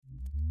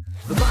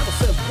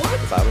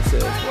Bible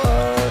says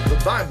what?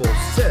 The Bible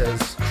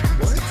says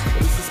what? What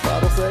does this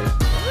Bible say?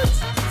 What?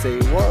 Say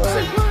what?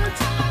 Say what?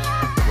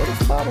 What does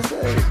the Bible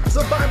say?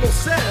 The Bible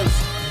says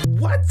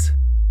what?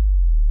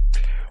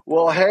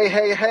 Well,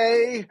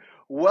 hey.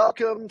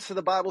 Welcome to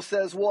the Bible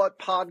Says What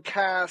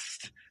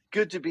podcast.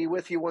 Good to be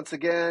with you once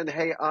again.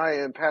 Hey, I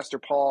am Pastor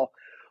Paul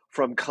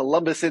from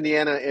Columbus,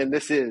 Indiana, and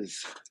this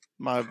is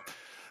My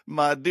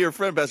dear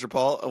friend, Pastor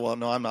Paul. Well,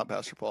 no, I'm not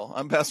Pastor Paul.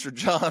 I'm Pastor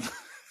John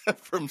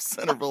from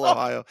Centerville,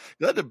 Ohio.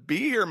 Glad to be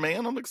here,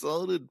 man. I'm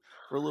excited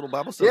for a little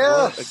Bible Says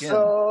What again.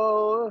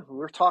 So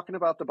we're talking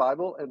about the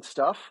Bible and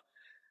stuff,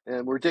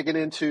 and we're digging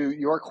into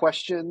your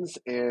questions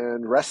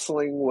and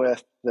wrestling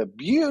with the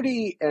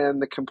beauty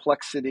and the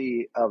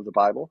complexity of the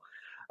Bible.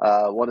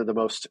 One of the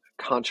most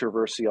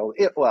controversial,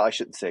 well, I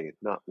shouldn't say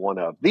not one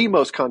of, the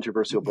most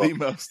controversial book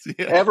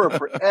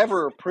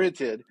ever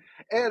printed,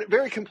 and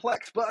very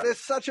complex, but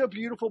it's such a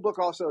beautiful book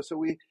also. So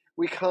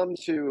we come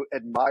to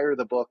admire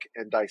the book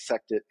and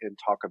dissect it and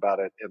talk about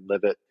it and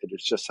live it. It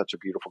is just such a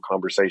beautiful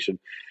conversation.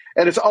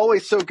 And it's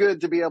always so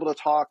good to be able to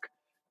talk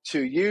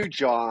to you,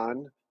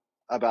 John,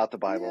 about the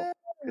Bible,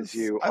 because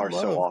you are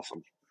so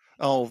awesome.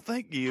 Oh,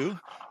 thank you.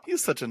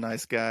 He's such a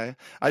nice guy.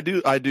 I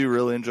do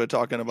really enjoy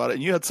talking about it.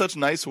 And you had such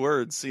nice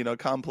words,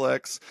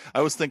 complex.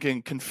 I was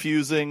thinking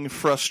confusing,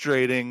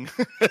 frustrating.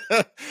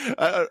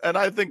 And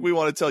I think we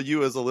want to tell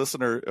you as a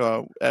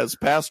listener, as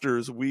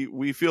pastors,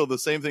 we feel the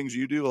same things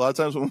you do a lot of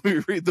times when we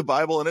read the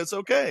Bible, and it's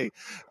okay.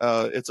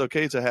 It's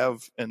okay to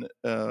have an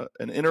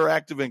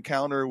interactive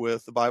encounter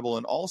with the Bible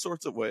in all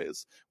sorts of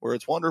ways, where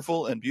it's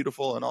wonderful and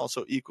beautiful and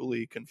also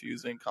equally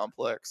confusing,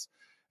 complex,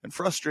 and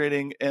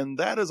frustrating. And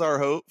that is our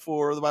hope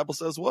for the Bible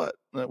Says What,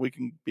 that we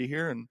can be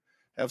here and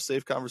have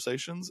safe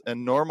conversations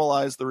and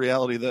normalize the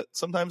reality that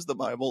sometimes the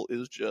Bible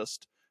is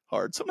just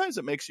hard. Sometimes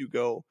it makes you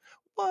go,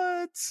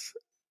 what?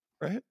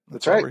 Right?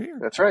 That's right. We're here.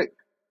 That's right.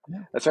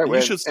 Yeah. That's right. And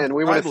you should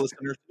subscribe,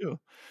 listeners, too.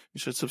 You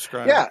should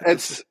subscribe. Yeah.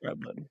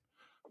 Subscribe button.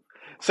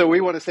 So we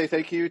want to say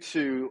thank you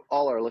to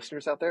all our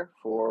listeners out there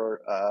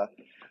for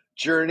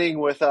journeying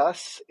with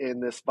us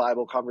in this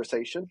Bible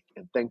conversation.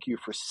 And thank you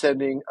for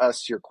sending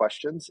us your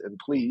questions. And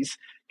please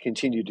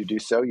continue to do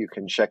so. You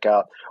can check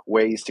out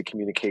ways to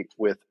communicate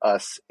with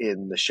us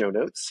in the show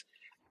notes.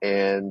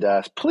 And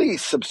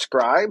please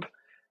subscribe,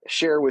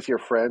 share with your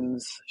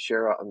friends,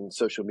 share on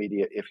social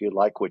media if you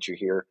like what you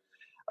hear.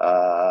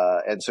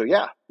 And so,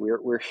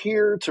 we're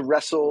here to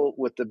wrestle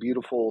with the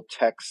beautiful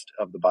text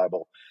of the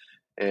Bible.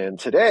 And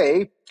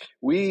today,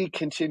 we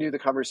continue the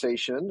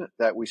conversation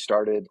that we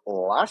started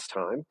last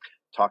time,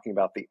 talking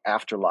about the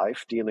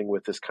afterlife, dealing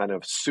with this kind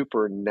of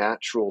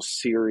supernatural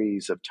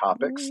series of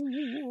topics.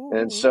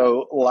 And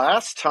so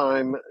last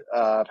time,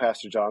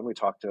 Pastor John, we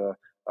talked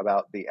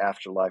about the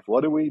afterlife.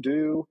 What do we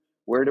do?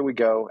 Where do we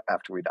go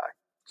after we die?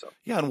 So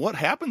and what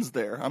happens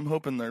there? I'm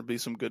hoping there'd be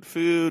some good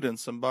food and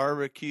some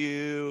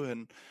barbecue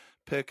and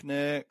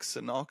picnics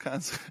and all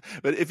kinds.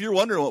 But if you're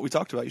wondering what we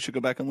talked about, you should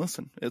go back and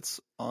listen. It's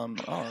on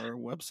our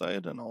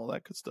website and all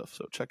that good stuff.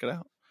 So check it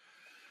out.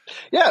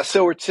 Yeah.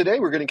 So today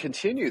we're going to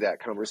continue that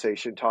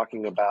conversation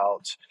talking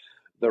about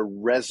the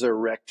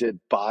resurrected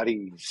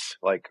bodies,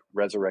 like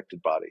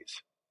resurrected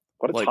bodies.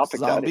 What a like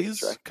topic zombies, that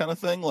is, right? Kind of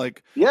thing.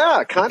 Like,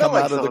 kind of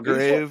like out of zombies. the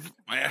grave,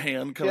 my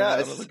hand coming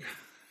out of the grave.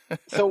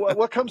 So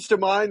what comes to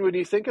mind when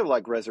you think of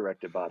like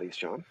resurrected bodies,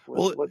 John?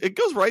 It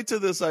goes right to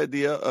this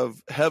idea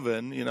of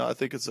heaven. I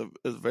think it's a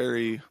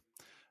very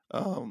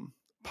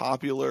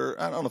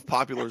popular. I don't know if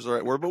popular is the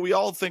right word, but we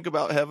all think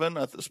about heaven,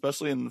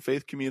 especially in the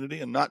faith community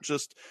and not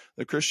just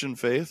the Christian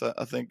faith.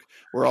 I think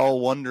we're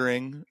all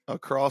wondering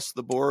across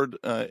the board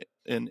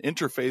in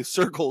interfaith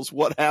circles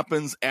what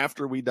happens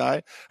after we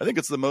die. I think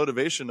it's the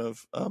motivation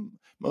of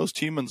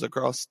most humans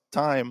across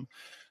time.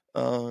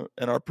 In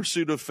our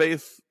pursuit of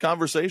faith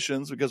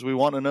conversations, because we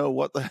want to know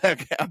what the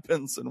heck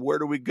happens and where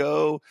do we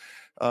go?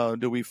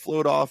 Do we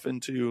float off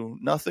into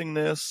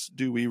nothingness?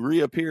 Do we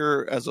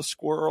reappear as a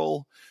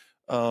squirrel?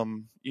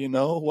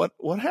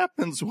 What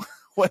happens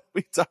when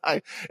we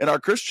die? In our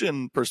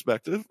Christian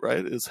perspective,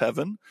 right, is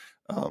heaven.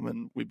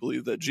 And we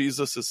believe that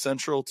Jesus is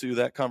central to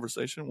that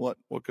conversation,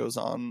 what goes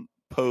on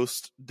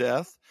post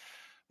death.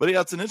 But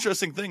it's an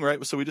interesting thing,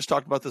 right? So we just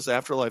talked about this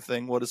afterlife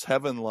thing. What is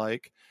heaven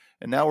like?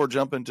 And now we're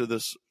jumping to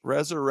this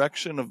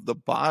resurrection of the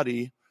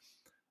body.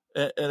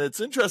 And it's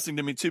interesting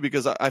to me, too,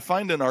 because I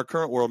find in our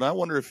current world, and I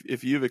wonder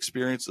if you've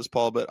experienced this,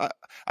 Paul, but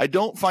I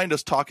don't find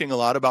us talking a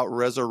lot about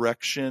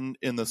resurrection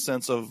in the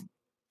sense of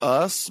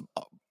us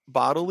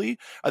bodily.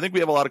 I think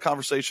we have a lot of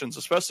conversations,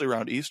 especially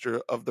around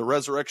Easter, of the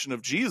resurrection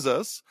of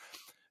Jesus.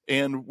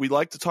 And we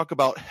like to talk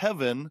about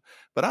heaven.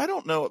 But I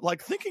don't know,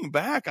 like thinking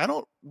back, I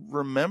don't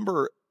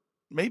remember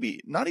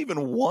maybe not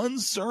even one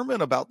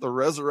sermon about the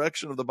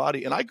resurrection of the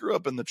body. And I grew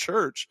up in the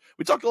church.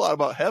 We talked a lot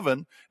about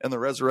heaven and the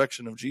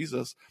resurrection of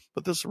Jesus,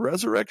 but this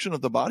resurrection of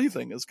the body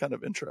thing is kind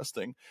of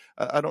interesting.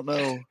 I don't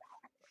know.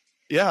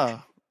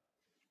 Yeah.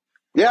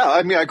 Yeah,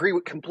 I mean, I agree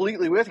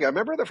completely with you. I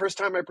remember the first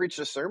time I preached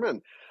a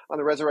sermon on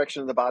the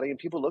resurrection of the body, and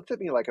people looked at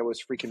me like I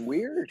was freaking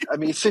weird. I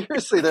mean,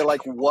 seriously, they're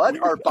like, what?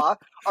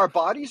 Our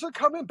bodies are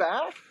coming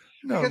back?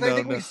 No, because I no,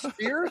 think no.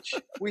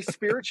 we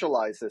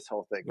spiritualize this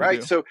whole thing, We right?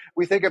 do. So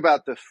we think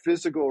about the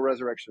physical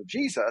resurrection of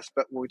Jesus,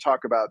 but when we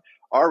talk about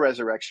our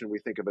resurrection, we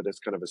think of it as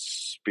kind of a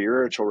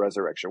spiritual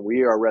resurrection.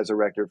 We are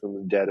resurrected from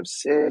the dead of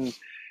sin,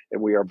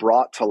 and we are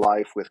brought to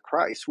life with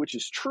Christ, which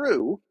is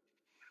true,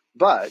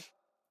 but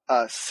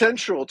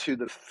central to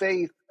the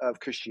faith of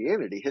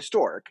Christianity,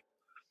 historic,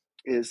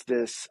 is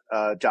this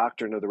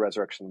doctrine of the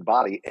resurrection of the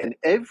body. And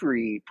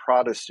every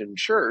Protestant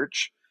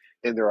church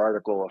in their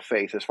article of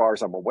faith, as far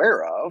as I'm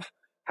aware of,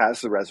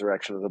 has the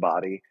resurrection of the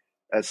body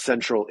as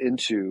central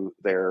into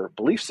their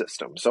belief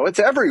system. So it's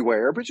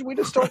everywhere, but we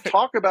just don't Right.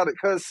 talk about it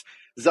because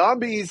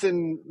zombies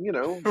and,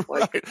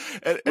 like Right.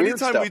 And weird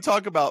anytime stuff. we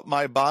talk about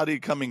my body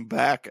coming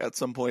back at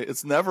some point,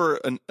 it's never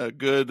a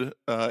good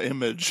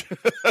image.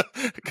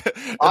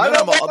 And I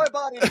then don't want my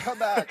body to come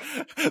back.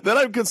 then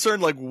I'm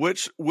concerned, like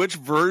which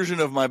version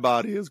of my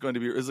body is going to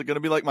be. Is it going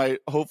to be like my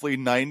hopefully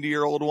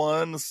 90-year-old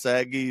one,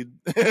 saggy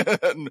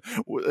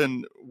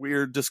and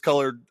weird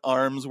discolored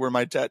arms where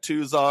my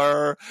tattoos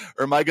are,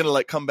 or am I going to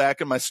like come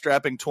back in my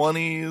strapping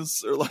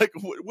 20s, or like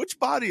which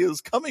body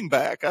is coming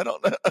back? I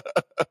don't know.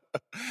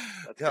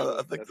 Yeah,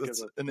 I think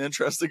that's an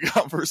interesting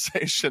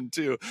conversation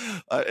too,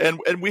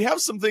 and we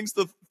have some things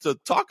to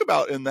talk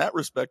about in that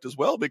respect as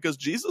well, because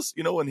Jesus,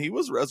 when he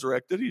was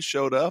resurrected, he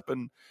showed up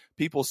and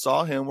people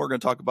saw him. We're going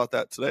to talk about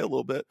that today a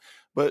little bit,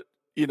 but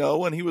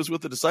when he was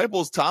with the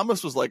disciples,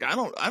 Thomas was like, I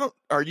don't,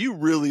 are you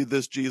really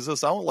this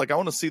Jesus? I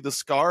want to see the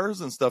scars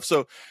and stuff.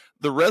 So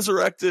the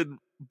resurrected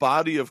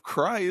body of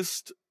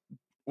Christ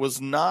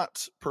was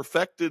not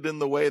perfected in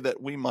the way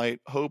that we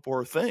might hope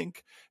or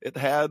think. It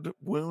had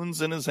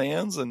wounds in his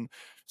hands and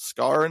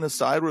scar in his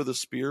side where the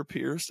spear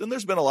pierced. And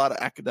there's been a lot of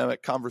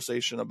academic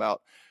conversation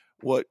about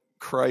what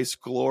Christ's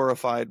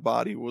glorified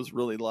body was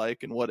really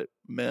like and what it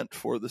meant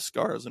for the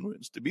scars and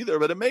wounds to be there.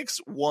 But it makes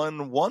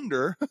one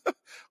wonder,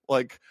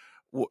 like,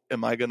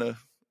 am I going to,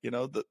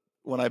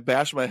 when I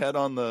bashed my head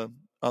on the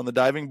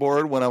diving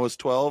board when I was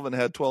 12 and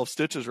had 12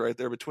 stitches right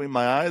there between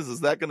my eyes, is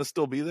that going to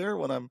still be there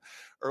when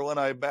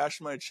I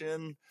bashed my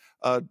chin?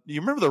 You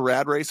remember the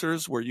rad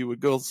racers where you would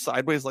go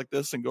sideways like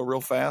this and go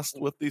real fast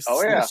with these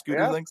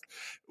scooter things?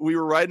 We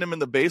were riding them in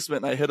the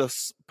basement and I hit a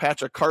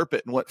patch of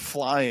carpet and went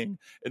flying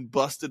and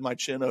busted my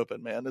chin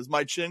open, man. Is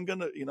my chin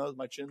is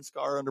my chin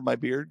scar under my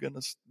beard going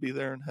to be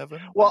there in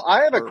heaven? Well,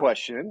 I have a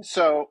question.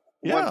 So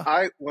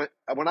Yeah.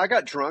 when I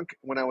got drunk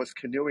when I was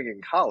canoeing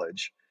in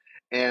college,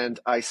 and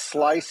I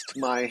sliced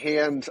my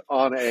hand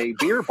on a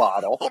beer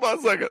bottle. Hold on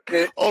a second.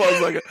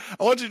 I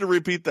want you to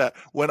repeat that.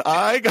 When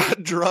I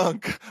got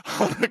drunk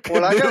on a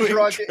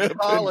canoeing trip in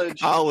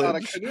college on a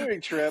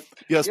canoeing trip.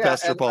 Yes,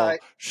 Pastor Paul,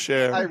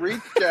 share. I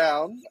reached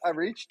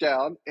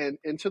down and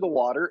into the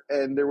water,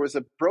 and there was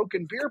a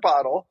broken beer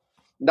bottle.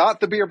 Not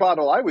the beer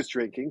bottle I was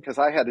drinking, because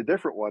I had a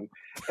different one.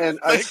 And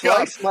I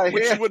sliced my hand.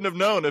 Which you wouldn't have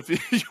known if you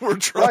were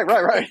drunk.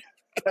 Right.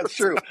 That's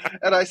true.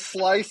 And I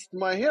sliced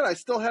my hand. I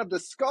still have the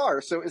scar.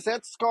 So is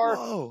that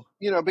scar,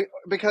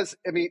 because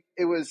it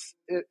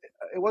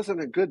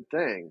wasn't a good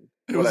thing.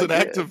 It was an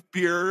act of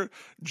pure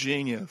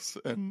genius.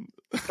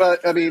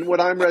 But when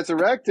I'm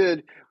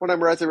resurrected,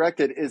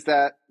 is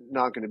that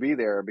not going to be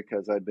there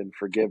because I've been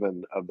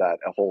forgiven of that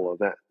whole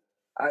event?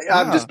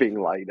 I'm just being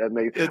light.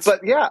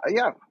 But yeah.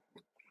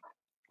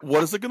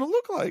 What is it going to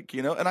look like?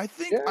 And I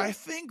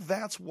think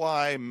that's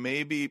why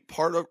maybe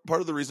part of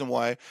the reason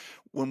why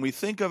when we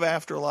think of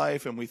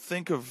afterlife and we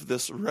think of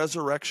this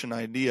resurrection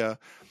idea,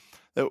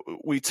 that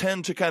we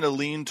tend to kind of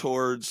lean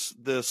towards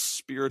this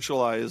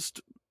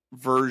spiritualized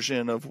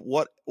version of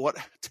what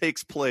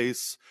takes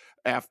place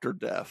after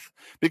death,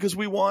 because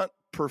we want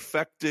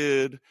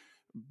perfected,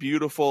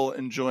 beautiful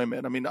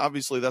enjoyment.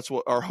 Obviously that's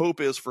what our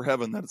hope is for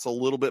heaven, that it's a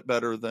little bit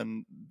better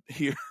than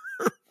here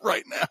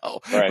right now,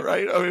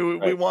 right?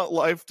 We want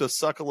life to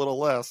suck a little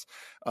less,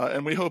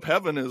 and we hope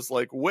heaven is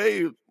like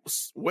way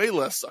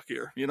less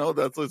suckier.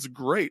 It's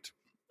great,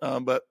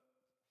 but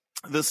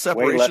this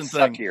separation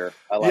thing, suckier.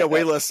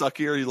 way less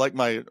suckier. You like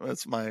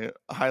that's my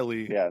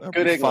highly good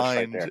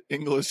refined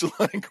English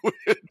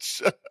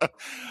language.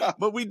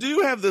 But we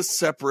do have this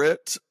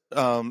separate,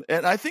 and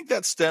I think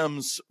that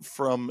stems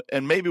from,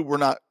 and maybe we're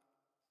not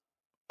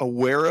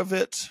aware of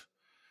it,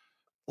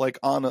 like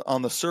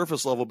on the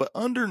surface level, but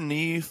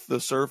underneath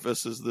the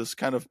surface is this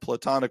kind of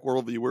Platonic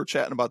worldview. We were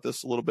chatting about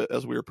this a little bit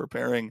as we were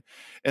preparing,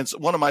 and so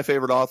one of my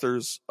favorite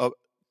authors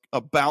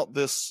about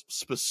this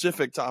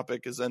specific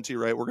topic is N.T.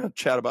 Wright. We're going to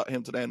chat about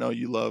him today. I know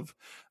you love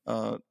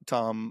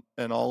Tom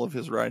and all of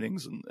his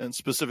writings, and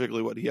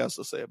specifically what he has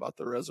to say about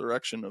the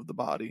resurrection of the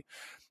body.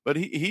 But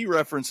he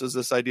references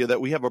this idea that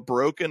we have a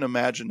broken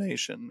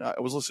imagination. I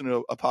was listening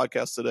to a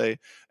podcast today,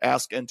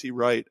 Ask N.T.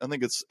 Wright. I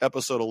think it's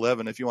episode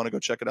 11. If you want to go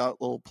check it out,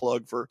 a little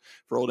plug for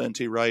old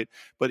N.T. Wright.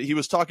 But he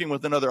was talking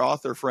with another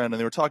author friend, and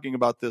they were talking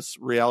about this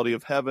reality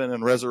of heaven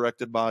and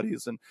resurrected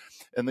bodies.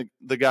 And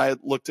the guy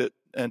looked at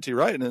N.T.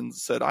 Wright and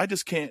said, I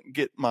just can't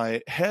get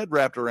my head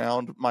wrapped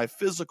around my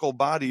physical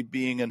body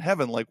being in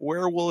heaven. Like,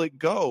 where will it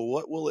go?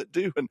 What will it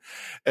do?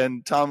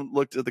 And Tom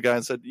looked at the guy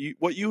and said,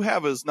 what you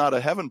have is not a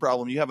heaven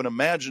problem. You have an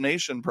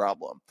imagination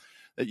problem.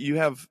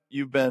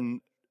 you've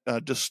been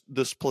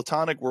this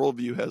Platonic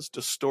worldview has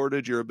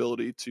distorted your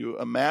ability to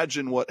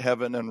imagine what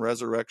heaven and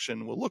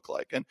resurrection will look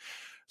like. And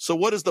so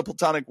what is the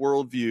Platonic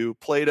worldview?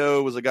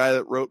 Plato was a guy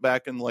that wrote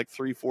back in like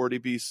 340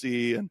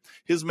 BC, and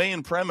his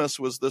main premise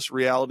was this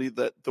reality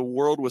that the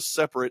world was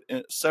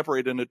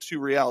separated into two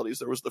realities.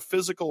 There was the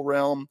physical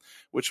realm,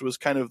 which was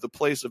kind of the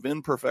place of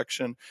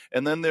imperfection,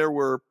 and then there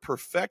were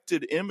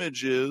perfected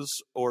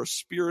images or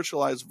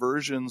spiritualized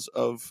versions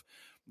of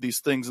these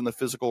things in the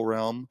physical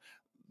realm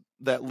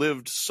that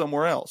lived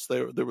somewhere else.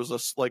 There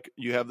was like,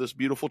 you have this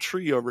beautiful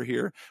tree over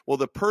here. Well,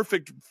 the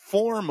perfect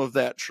form of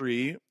that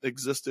tree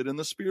existed in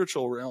the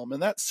spiritual realm,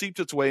 and that seeped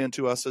its way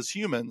into us as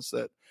humans,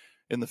 that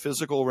in the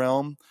physical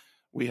realm,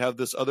 we have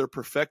this other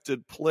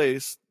perfected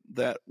place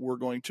that we're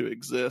going to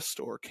exist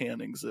or can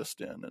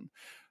exist in. And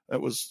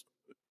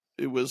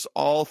it was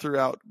all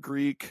throughout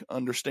Greek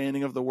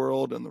understanding of the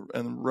world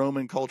and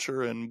Roman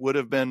culture, and would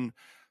have been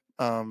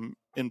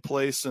in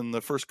place in the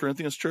First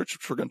Corinthians church,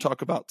 which we're going to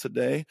talk about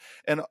today,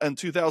 and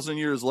 2,000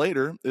 years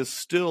later is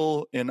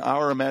still in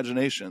our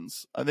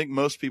imaginations. I think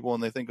most people,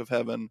 when they think of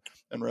heaven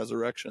and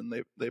resurrection,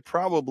 they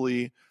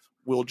probably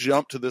will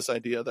jump to this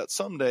idea that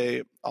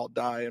someday I'll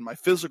die and my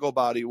physical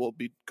body will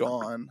be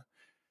gone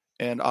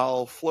and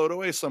I'll float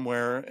away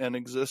somewhere and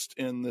exist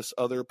in this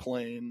other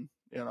plane.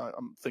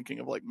 I'm thinking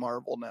of like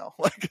Marvel now,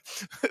 like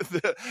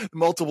the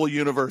multiple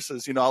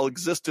universes. I'll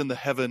exist in the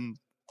heaven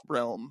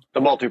realm,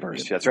 the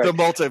multiverse. That's right. The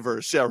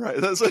multiverse. Yeah,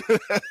 right.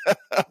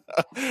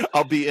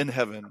 I'll be in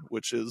heaven,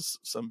 which is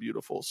some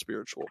beautiful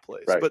spiritual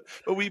place. Right. But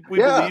we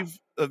believe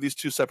of these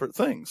two separate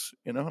things,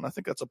 and I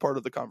think that's a part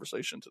of the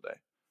conversation today.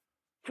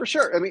 For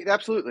sure. I mean,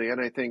 absolutely. And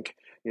I think,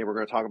 we're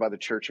going to talk about the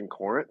church in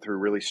Corinth who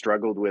really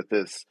struggled with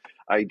this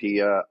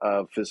idea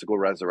of physical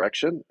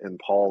resurrection. And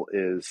Paul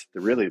is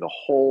really the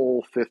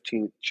whole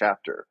 15th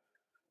chapter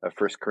of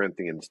First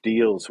Corinthians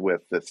deals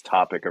with this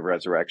topic of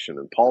resurrection.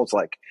 And Paul's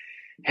like,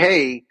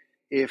 hey,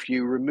 if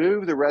you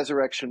remove the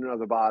resurrection of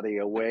the body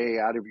away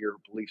out of your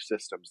belief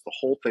systems, the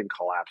whole thing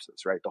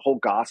collapses, right? The whole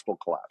gospel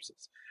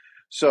collapses.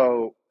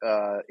 So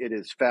it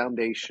is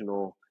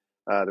foundational.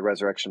 The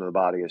resurrection of the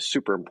body is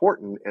super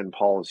important, and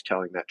Paul is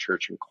telling that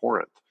church in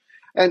Corinth.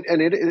 And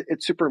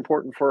it's super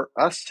important for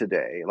us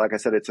today. Like I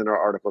said, it's in our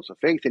articles of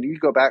faith. And you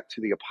go back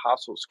to the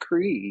Apostles'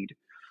 Creed,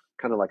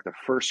 kind of like the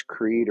first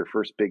creed or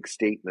first big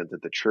statement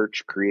that the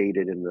church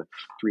created in the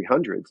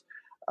 300s.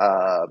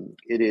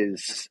 It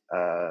is,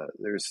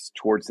 there's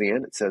towards the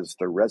end, it says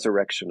the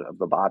resurrection of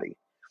the body.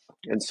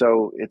 And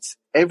so it's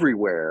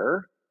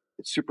everywhere.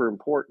 It's super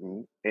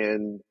important.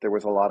 And there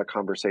was a lot of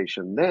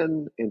conversation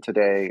then and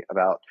today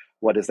about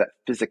what does that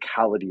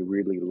physicality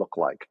really look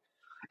like?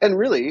 And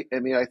really, I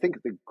mean, I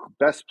think the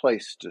best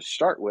place to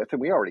start with,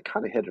 and we already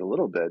kind of hit it a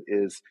little bit,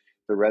 is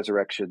the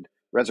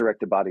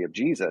resurrected body of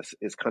Jesus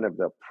is kind of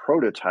the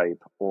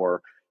prototype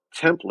or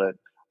template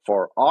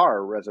for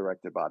our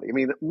resurrected body. I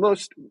mean,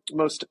 most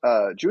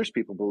Jewish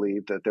people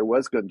believe that there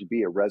was going to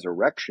be a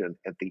resurrection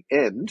at the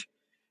end.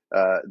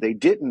 They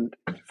didn't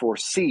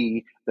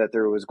foresee that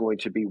there was going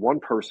to be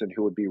one person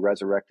who would be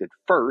resurrected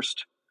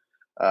first.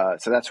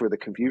 So that's where the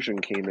confusion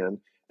came in.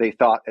 They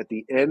thought at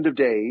the end of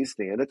days,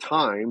 the end of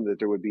time, that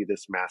there would be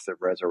this massive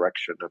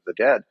resurrection of the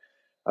dead.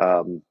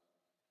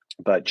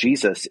 But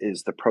Jesus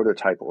is the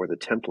prototype or the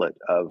template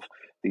of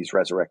these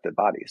resurrected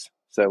bodies.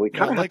 So we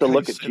kind of have to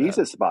look at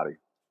Jesus' body.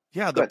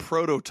 Yeah, the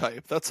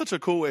prototype. That's such a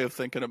cool way of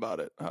thinking about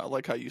it. I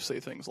like how you say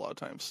things a lot of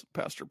times,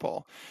 Pastor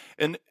Paul.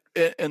 And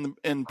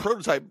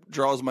prototype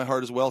draws my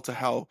heart as well to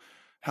how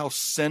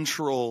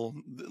central,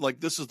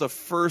 like this is the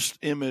first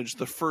image,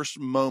 the first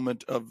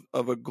moment of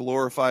a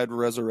glorified,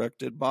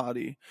 resurrected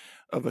body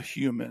of a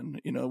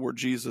human, where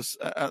Jesus,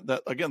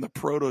 that again, the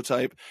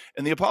prototype.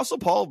 And the Apostle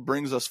Paul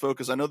brings us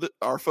focus. I know that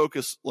our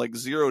focus like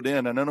zeroed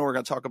in, and I know we're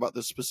going to talk about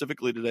this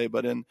specifically today,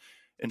 but in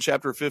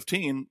chapter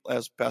 15,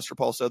 as Pastor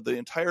Paul said, the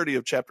entirety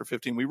of chapter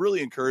 15, we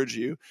really encourage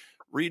you,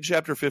 read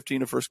chapter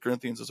 15 of 1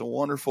 Corinthians. It's a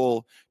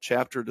wonderful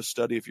chapter to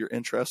study if you're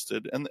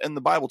interested. And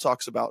the Bible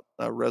talks about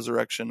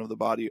resurrection of the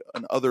body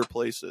in other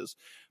places.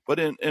 But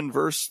in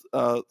verse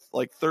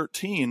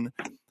 13,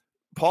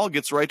 Paul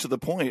gets right to the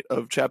point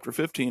of chapter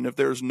 15. If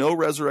there's no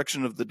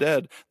resurrection of the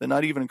dead, then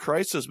not even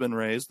Christ has been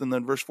raised. And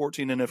then verse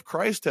 14, and if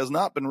Christ has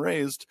not been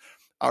raised,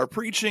 our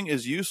preaching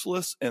is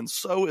useless, and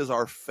so is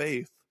our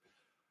faith.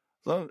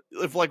 So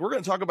if we're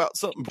going to talk about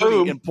something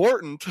pretty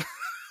important,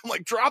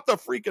 like drop the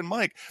freaking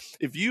mic.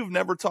 If you've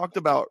never talked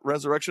about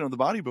resurrection of the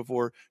body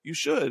before, you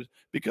should,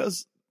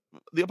 because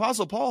the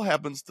Apostle Paul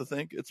happens to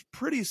think it's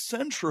pretty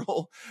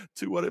central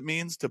to what it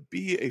means to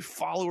be a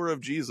follower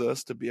of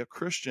Jesus, to be a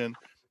Christian,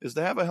 is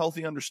to have a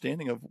healthy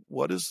understanding of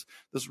what is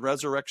this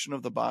resurrection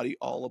of the body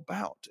all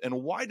about,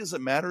 and why does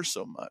it matter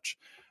so much.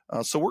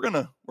 So we're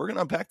gonna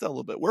unpack that a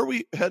little bit. Where are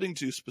we heading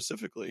to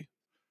specifically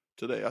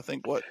today? I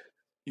think what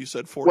you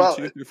said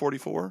 42 through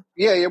 44.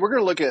 Yeah, we're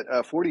going to look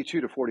at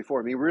 42 to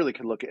 44. I mean, we really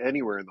could look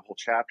anywhere in the whole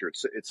chapter.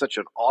 It's such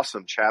an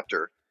awesome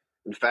chapter.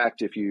 In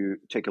fact, if you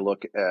take a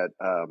look at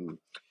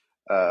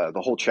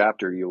the whole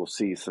chapter, you will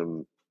see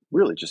some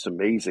really just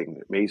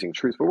amazing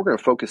truth. But we're going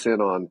to focus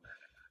in on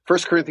 1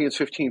 Corinthians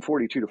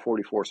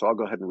 15:42-44. So I'll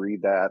go ahead and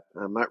read that.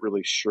 I'm not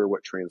really sure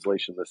what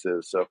translation this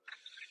is, so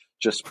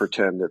just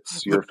pretend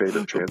it's your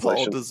favorite The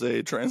Paul translation.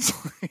 Dezay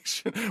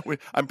translation.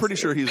 I'm pretty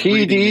sure he's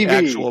reading the PDV.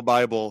 actual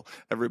Bible,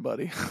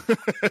 everybody.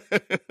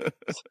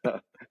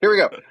 Here we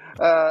go.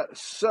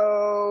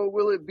 So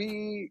will it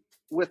be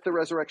with the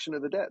resurrection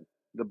of the dead?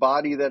 The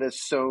body that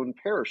is sown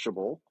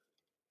perishable,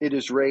 it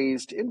is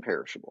raised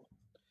imperishable.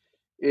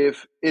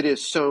 If it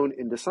is sown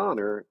in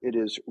dishonor, it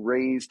is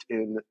raised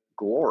in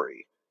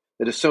glory.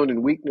 It is sown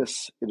in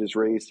weakness, it is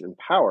raised in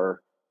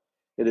power.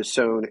 It is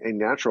sown a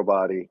natural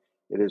body,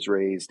 it is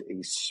raised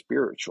a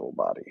spiritual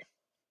body.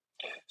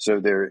 So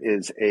there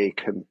is a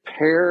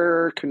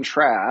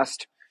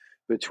contrast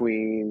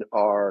between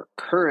our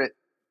current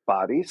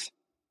bodies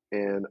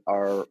and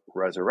our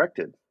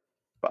resurrected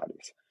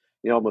bodies.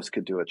 You almost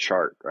could do a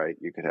chart, right?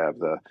 You could have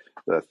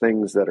the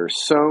things that are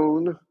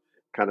sown,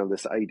 kind of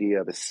this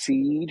idea of a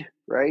seed,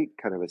 right?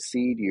 Kind of a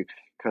seed,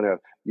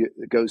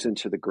 it goes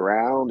into the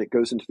ground. It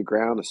goes into the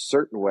ground a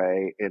certain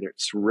way, and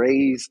it's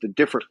raised a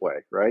different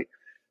way, right?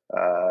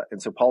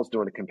 And so Paul's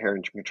doing a compare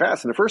and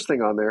contrast. And the first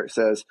thing on there, it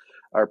says,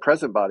 our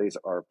present bodies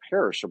are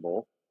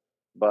perishable,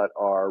 but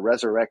our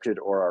resurrected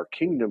or our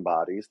kingdom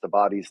bodies, the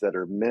bodies that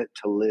are meant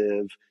to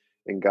live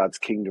in God's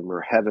kingdom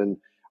or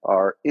heaven,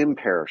 are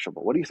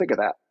imperishable. What do you think of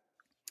that?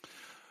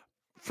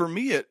 For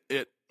me,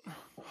 it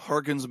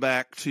harkens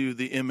back to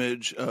the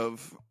image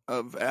of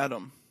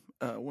Adam,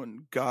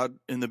 when God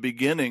in the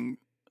beginning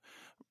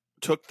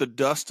took the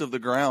dust of the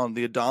ground,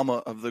 the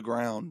Adama of the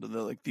ground,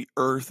 the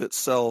earth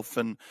itself,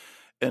 and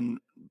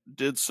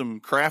did some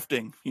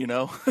crafting,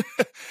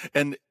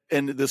 and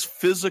this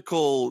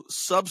physical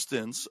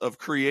substance of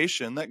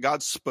creation that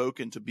God spoke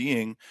into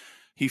being,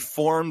 he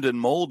formed and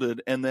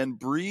molded, and then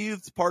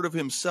breathed part of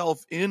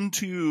himself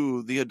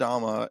into the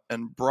Adama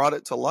and brought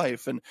it to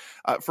life. And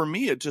for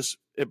me,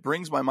 it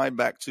brings my mind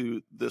back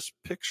to this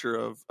picture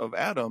of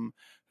Adam,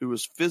 who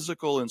was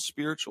physical and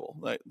spiritual.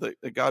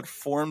 That God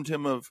formed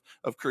him of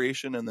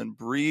creation and then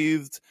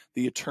breathed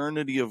the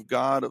eternity of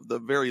God, of the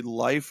very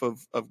life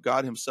of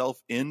God himself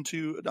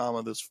into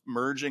Adama, this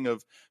merging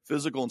of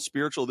physical and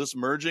spiritual, this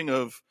merging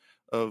in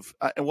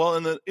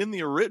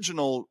the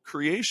original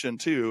creation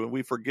too, and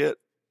we forget,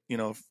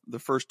 the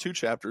first two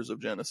chapters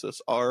of Genesis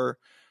are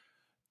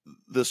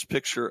this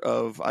picture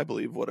of, I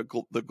believe, what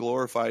the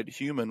glorified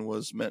human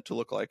was meant to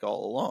look like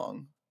all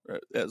along,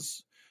 right?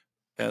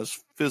 As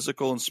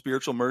physical and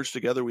spiritual merged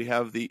together, we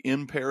have the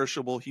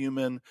imperishable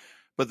human,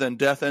 but then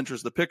death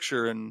enters the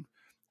picture and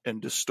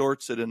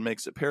distorts it and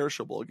makes it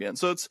perishable again.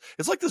 So it's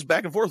like this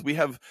back and forth. We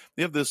have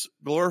this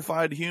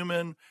glorified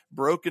human,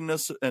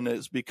 brokenness, and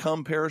it's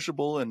become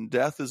perishable, and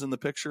death is in the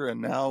picture, and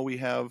now we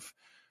have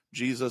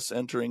Jesus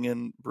entering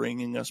in,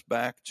 bringing us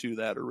back to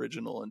that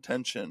original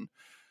intention.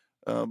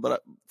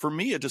 But for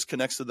me, it just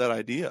connects to that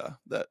idea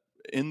that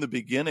in the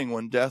beginning,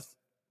 when death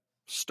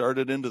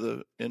started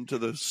into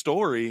the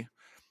story,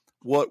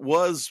 what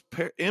was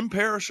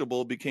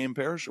imperishable became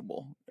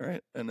perishable,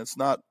 right? And it's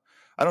not,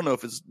 I don't know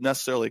if it's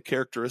necessarily a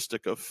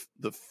characteristic of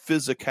the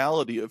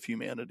physicality of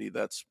humanity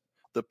that's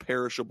the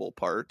perishable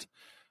part.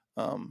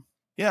 I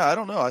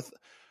don't know.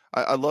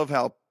 I love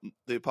how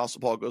the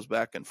Apostle Paul goes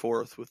back and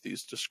forth with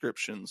these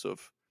descriptions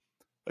of,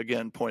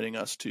 again, pointing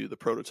us to the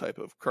prototype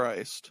of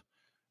Christ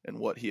and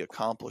what he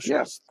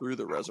accomplishes through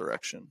the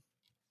resurrection.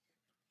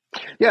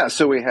 Yeah,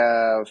 so we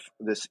have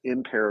this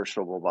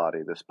imperishable body,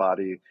 this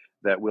body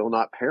that will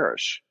not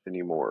perish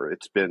anymore.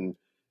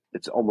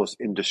 It's almost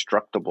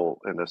indestructible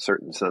in a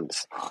certain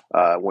sense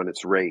when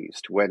it's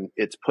raised. When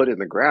it's put in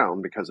the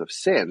ground because of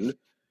sin,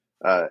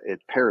 it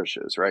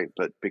perishes, right?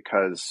 But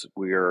because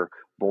we're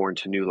born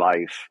to new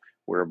life,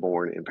 we're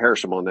born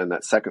imperishable. And then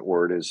that second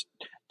word is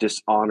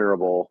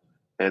dishonorable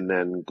and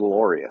then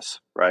glorious,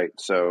 right?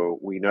 So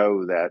we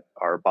know that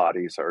our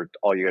bodies are,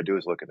 all you got to do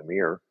is look in the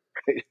mirror.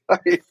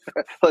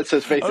 Let's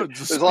just face it.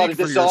 There's a lot of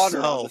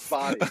dishonor on this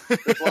body.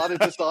 There's a lot of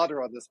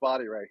dishonor on this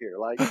body right here.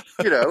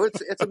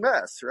 It's a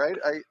mess, right?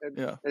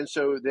 And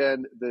so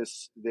then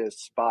this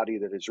body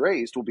that is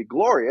raised will be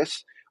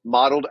glorious,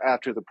 modeled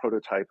after the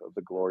prototype of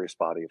the glorious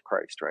body of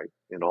Christ, right?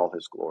 In all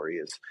his glory,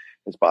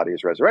 his body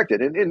is resurrected.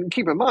 And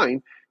keep in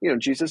mind,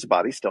 Jesus'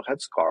 body still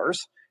had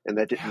scars, and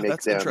that didn't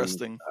make them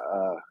interesting.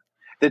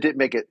 That didn't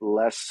make it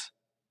less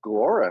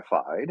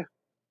glorified.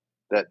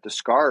 That the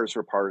scars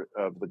were part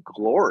of the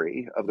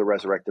glory of the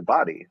resurrected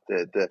body.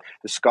 The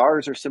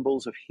scars are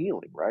symbols of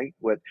healing, right?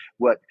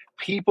 What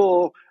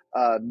people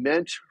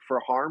meant for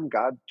harm,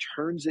 God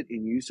turns it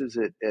and uses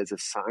it as a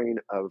sign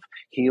of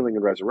healing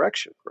and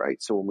resurrection,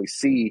 right? So when we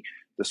see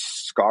the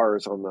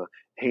scars on the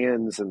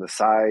hands and the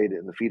side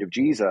and the feet of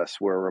Jesus,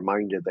 we're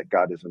reminded that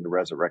God is in the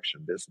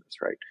resurrection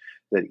business, right?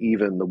 That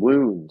even the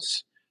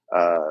wounds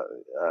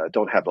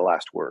don't have the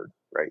last word,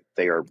 right?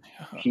 They are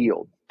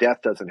healed.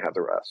 Death doesn't have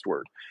the last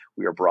word.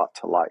 We are brought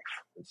to life.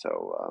 And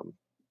so,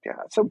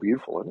 it's so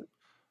beautiful, isn't it?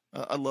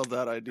 I love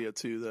that idea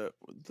too, that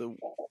the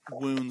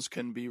wounds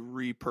can be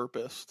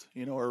repurposed,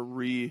 or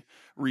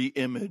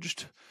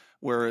re-imaged,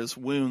 whereas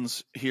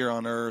wounds here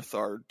on earth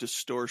are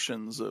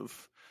distortions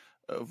of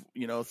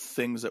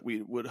things that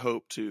we would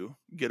hope to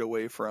get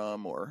away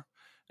from, or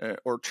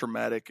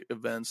traumatic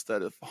events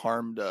that have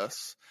harmed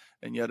us,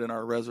 and yet in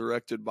our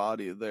resurrected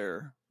body,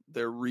 they're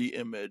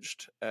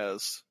re-imaged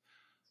as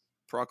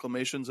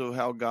proclamations of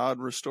how God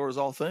restores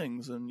all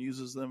things and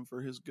uses them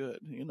for His good.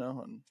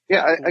 And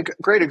Yeah, cool. a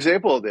great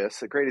example of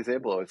this. A great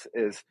example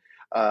is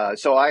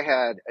so I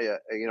had I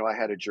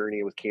had a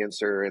journey with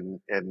cancer, and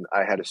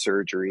I had a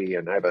surgery,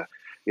 and I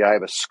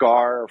have a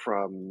scar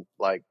from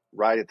like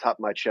right at the top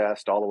of my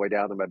chest all the way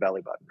down to my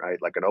belly button,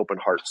 right, like an open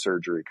heart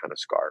surgery kind of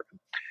scar.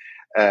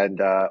 And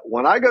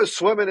when I go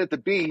swimming at the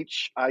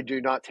beach, I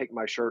do not take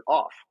my shirt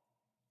off,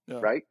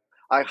 Yeah. right?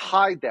 I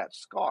hide that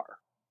scar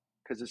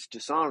because it's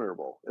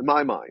dishonorable in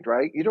my mind,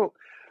 right? You don't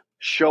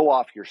show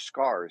off your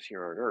scars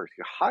here on earth.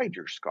 You hide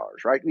your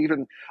scars, right? And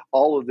even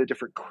all of the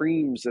different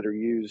creams that are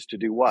used to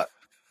do what?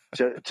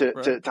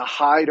 To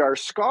hide our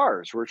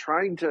scars. We're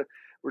trying to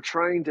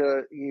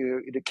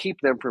to keep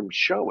them from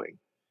showing.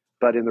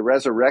 But in the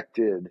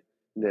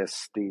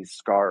resurrectedness, these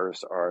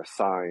scars are a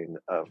sign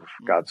of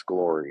God's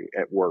glory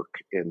at work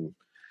in.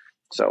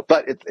 So,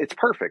 but it's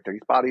perfect.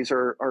 These bodies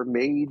are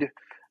made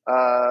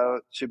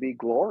to be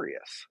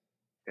glorious.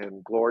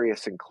 And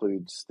glorious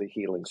includes the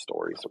healing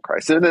stories of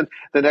Christ. And then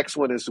the next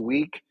one is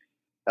weak.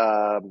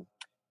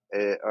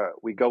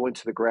 We go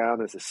into the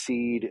ground as a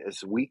seed,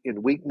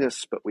 in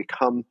weakness, but we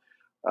come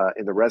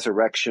in the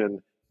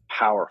resurrection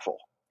powerful.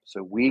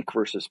 So weak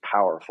versus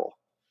powerful.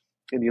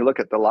 And you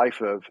look at the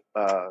life of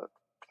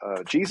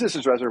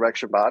Jesus'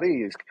 resurrection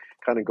body, he's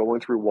kind of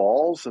going through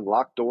walls and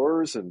locked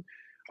doors and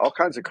all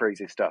kinds of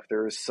crazy stuff.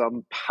 There is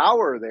some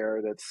power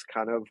there that's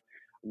kind of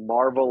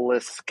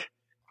marvelous,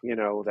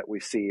 that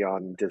we see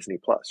on Disney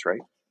Plus,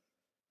 right?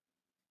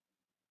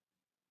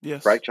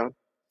 Yes. Right, John?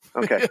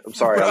 Okay, I'm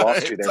sorry, I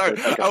lost you there. Sorry.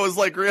 For a second. I was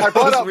like, I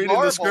was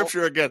reading the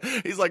scripture again.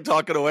 He's like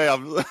talking away. I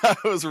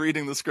was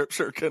reading the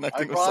scripture,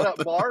 connecting with something.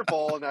 I brought up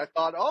Marvel, and I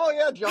thought, oh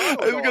yeah, John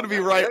was going to be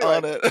right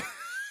on it.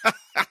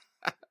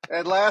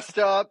 And last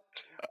up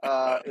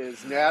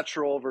is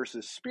natural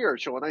versus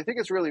spiritual. And I think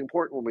it's really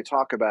important when we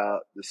talk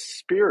about the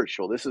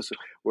spiritual. This is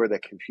where the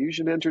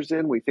confusion enters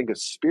in. We think of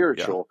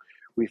spiritual. Yeah.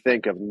 We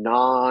think of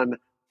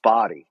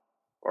non-body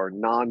or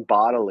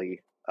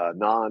non-bodily,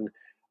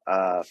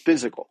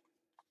 non-physical.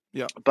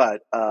 Yeah.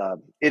 But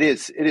it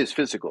is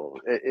physical.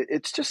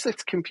 It's just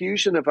this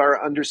confusion of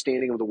our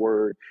understanding of the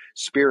word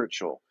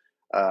spiritual.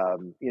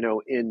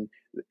 In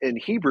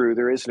Hebrew,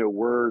 there is no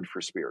word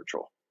for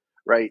spiritual.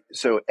 Right.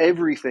 So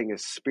everything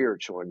is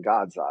spiritual in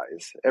God's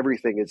eyes.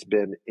 Everything has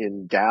been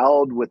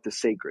endowed with the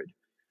sacred.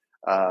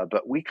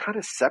 But we kind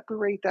of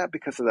separate that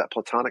because of that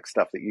Platonic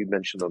stuff that you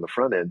mentioned on the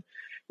front end.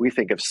 We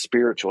think of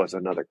spiritual as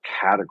another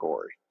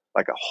category,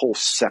 like a whole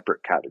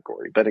separate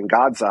category. But in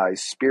God's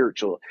eyes,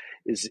 spiritual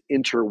is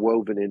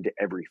interwoven into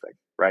everything.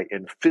 Right.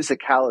 And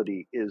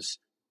physicality is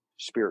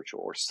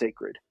spiritual or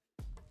sacred.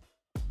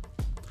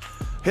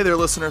 Hey there,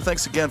 listener.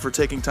 Thanks again for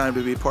taking time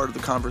to be part of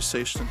the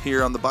conversation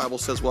here on the Bible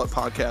Says What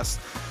podcast.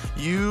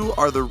 You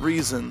are the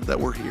reason that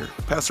we're here.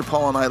 Pastor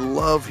Paul and I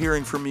love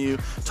hearing from you,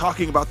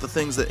 talking about the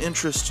things that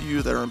interest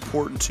you, that are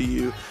important to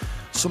you.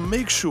 So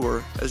make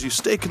sure, as you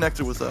stay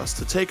connected with us,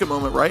 to take a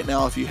moment right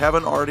now, if you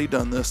haven't already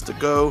done this, to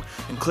go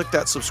and click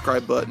that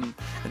subscribe button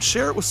and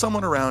share it with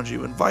someone around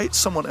you. Invite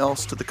someone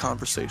else to the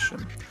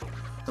conversation.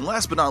 And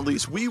last but not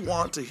least, we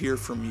want to hear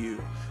from you.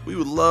 We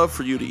would love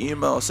for you to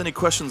email us any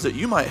questions that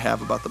you might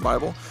have about the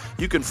Bible.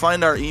 You can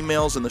find our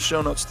emails in the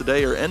show notes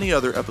today or any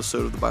other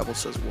episode of The Bible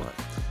Says What.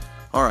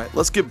 All right,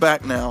 let's get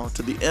back now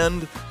to the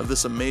end of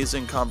this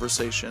amazing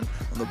conversation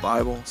on The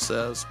Bible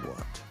Says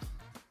What.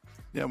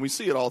 Yeah, we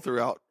see it all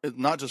throughout,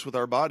 not just with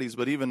our bodies,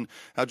 but even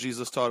how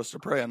Jesus taught us to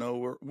pray. I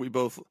know we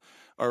both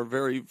are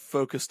very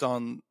focused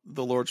on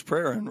the Lord's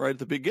Prayer, and right at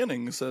the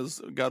beginning it says,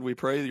 God, we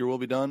pray your will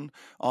be done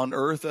on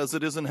earth as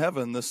it is in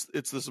heaven.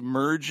 It's this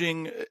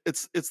merging,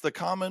 it's the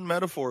common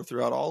metaphor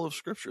throughout all of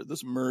Scripture,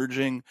 this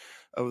merging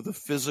of the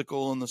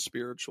physical and the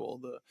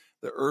spiritual,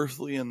 the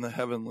earthly and the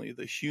heavenly,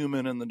 the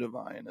human and the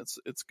divine.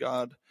 It's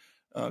God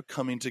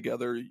coming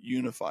together,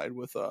 unified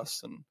with us,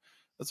 and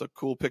that's a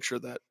cool picture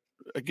that,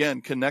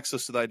 again, connects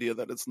us to the idea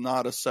that it's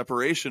not a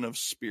separation of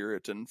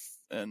spirit and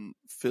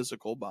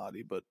physical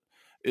body, but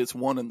it's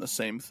one and the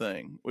same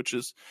thing, which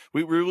is,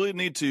 we really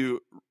need to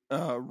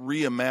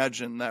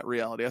reimagine that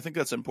reality. I think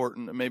that's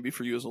important. And maybe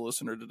for you as a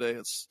listener today,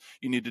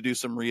 you need to do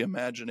some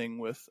reimagining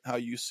with how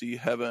you see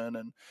heaven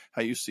and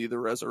how you see the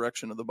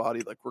resurrection of the body,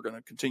 like we're going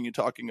to continue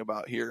talking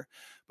about here.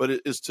 But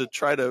it is to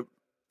try to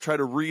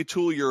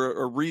retool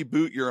or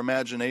reboot your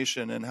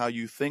imagination and how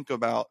you think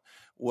about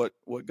what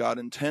God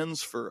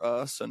intends for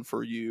us and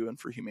for you and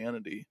for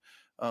humanity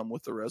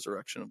with the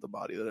resurrection of the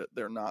body, that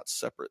they're not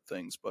separate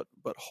things, but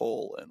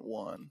whole and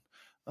one.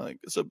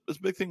 It's a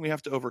big thing we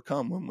have to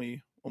overcome when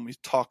we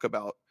talk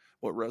about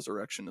what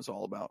resurrection is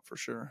all about, for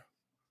sure.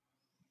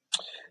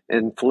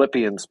 In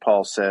Philippians,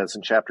 Paul says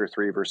in chapter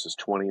 3, verses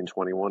 20 and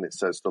 21, it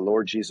says, the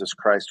Lord Jesus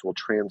Christ will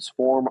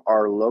transform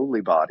our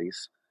lowly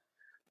bodies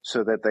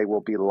so that they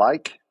will be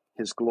like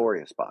his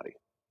glorious body.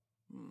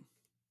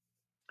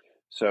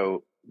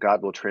 So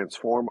God will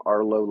transform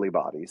our lowly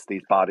bodies,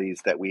 these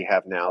bodies that we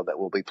have now that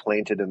will be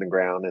planted in the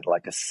ground and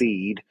like a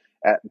seed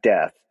at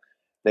death.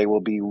 They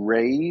will be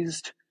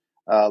raised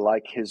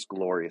like his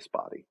glorious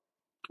body.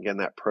 Again,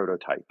 that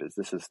prototype is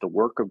this is the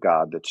work of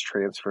God that's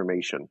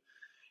transformation.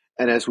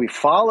 And as we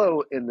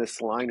follow in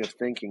this line of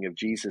thinking of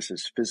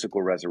Jesus's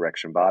physical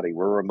resurrection body,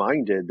 we're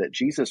reminded that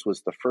Jesus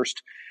was the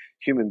first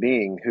human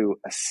being who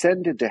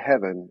ascended to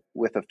heaven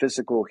with a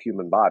physical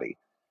human body,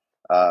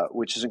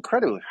 which is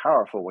incredibly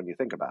powerful when you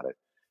think about it,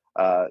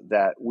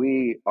 that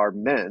we are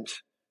meant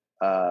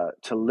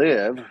to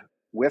live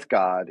with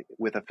God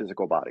with a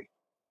physical body.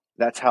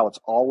 That's how it's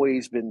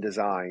always been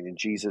designed, and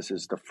Jesus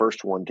is the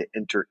first one to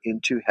enter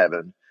into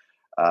heaven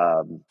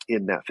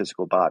in that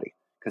physical body,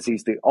 because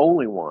he's the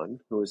only one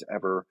who has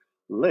ever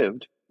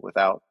lived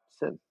without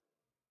sin.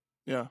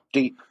 Yeah.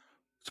 Deep.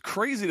 It's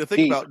crazy to think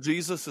Deep. about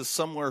Jesus is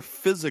somewhere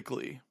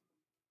physically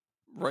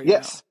right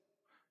Yes. now.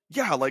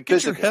 Yeah, like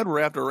get your Physically. head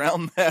wrapped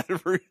around that.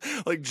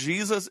 Like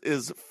Jesus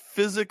is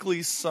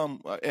physically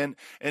and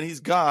he's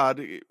God,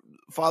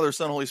 Father,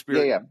 Son, Holy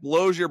Spirit, Yeah.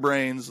 blows your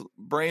brain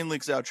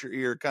leaks out your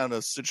ear kind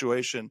of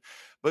situation.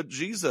 But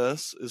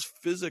Jesus is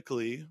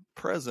physically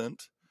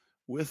present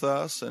with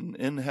us and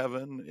in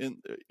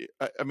heaven.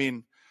 I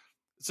mean,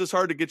 it's just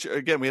hard to get you,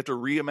 again, we have to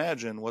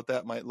reimagine what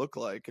that might look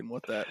like and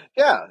what that.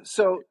 Yeah.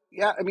 So,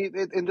 yeah, I mean,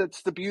 and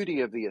that's the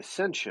beauty of the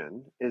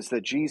ascension, is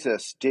that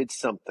Jesus did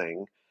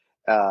something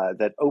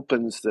that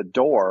opens the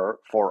door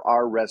for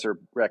our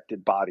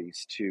resurrected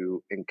bodies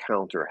to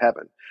encounter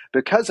heaven.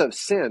 Because of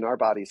sin, our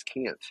bodies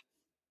can't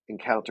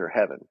encounter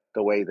heaven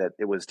the way that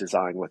it was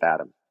designed with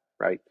Adam,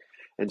 right?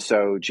 And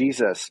so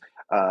Jesus,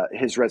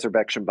 his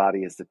resurrection body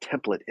is the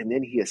template, and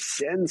then he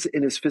ascends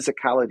in his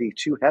physicality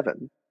to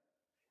heaven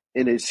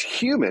and is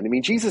human. I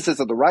mean, Jesus is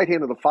at the right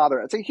hand of the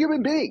Father as a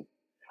human being,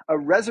 a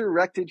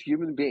resurrected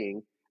human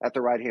being at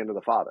the right hand of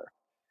the Father.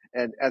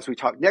 And as we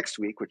talk next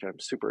week, which I'm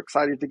super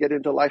excited to get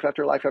into life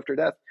after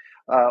death,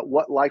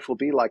 what life will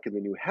be like in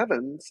the new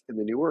heavens, in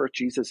the new earth,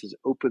 Jesus has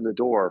opened the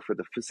door for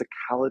the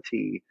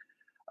physicality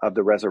of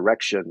the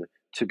resurrection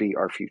to be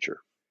our future,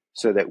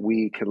 so that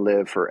we can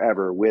live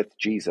forever with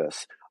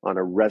Jesus on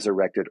a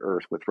resurrected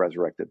earth with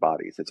resurrected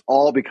bodies. It's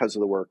all because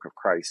of the work of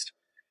Christ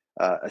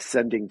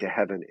ascending to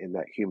heaven in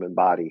that human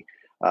body,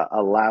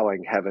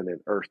 allowing heaven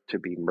and earth to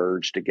be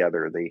merged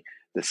together,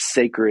 the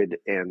sacred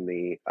and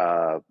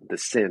the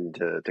sin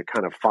to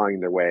kind of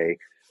find their way,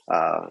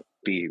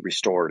 be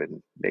restored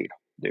and made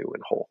new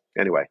and whole.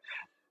 Anyway,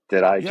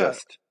 did I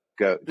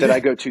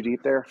go too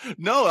deep there?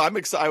 No, I'm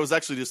excited. I was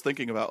actually just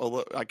thinking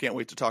about, I can't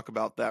wait to talk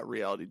about that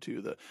reality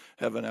too, the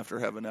heaven after,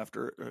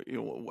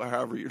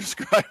 however you're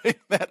describing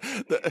that.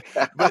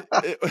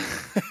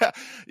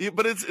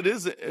 But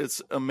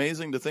it's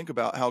amazing to think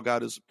about how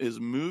God is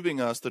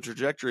moving us. The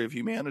trajectory of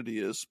humanity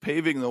is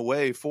paving the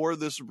way for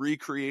this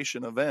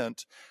recreation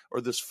event, or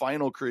this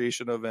final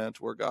creation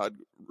event where God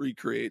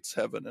recreates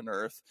heaven and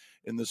earth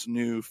in this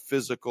new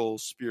physical,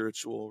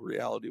 spiritual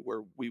reality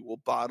where we will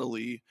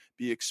bodily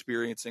be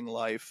experiencing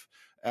life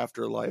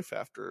after life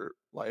after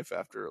life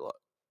after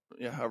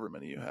however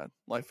many you had,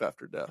 life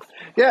after death.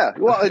 Yeah,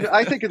 well, and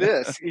I think of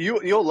this.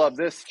 You'll love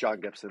this, John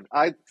Gibson.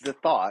 The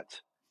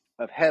thought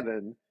of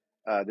heaven,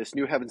 this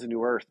new heavens and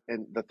new earth,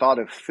 and the thought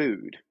of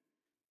food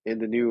in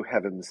the new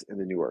heavens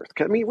and the new earth.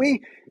 I mean,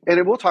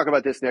 we'll talk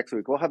about this next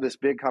week. We'll have this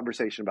big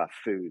conversation about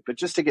food, but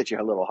just to get you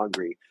a little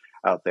hungry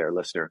out there,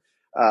 listener.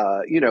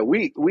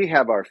 We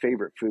have our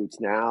favorite foods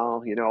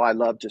now. I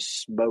love to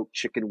smoke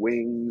chicken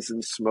wings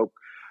and smoke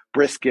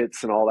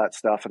briskets and all that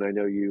stuff. And I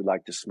know you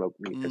like to smoke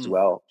meat as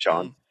well,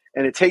 John.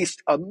 And it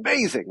tastes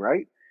amazing,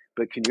 right?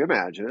 But can you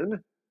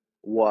imagine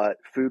what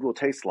food will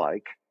taste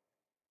like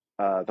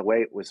the way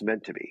it was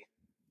meant to be,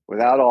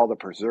 without all the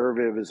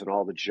preservatives and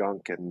all the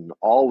junk and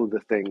all of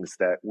the things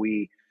that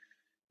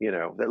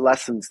that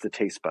lessens the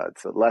taste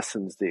buds, that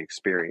lessens the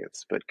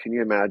experience. But can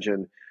you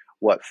imagine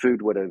what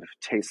food would have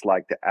tasted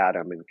like to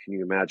Adam, and can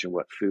you imagine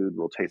what food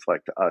will taste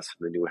like to us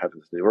in the new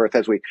heavens and new earth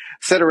as we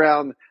sit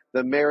around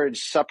the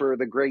marriage supper,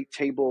 the great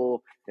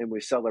table, and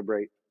we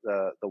celebrate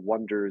the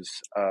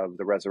wonders of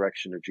the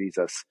resurrection of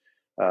Jesus,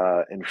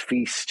 and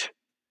feast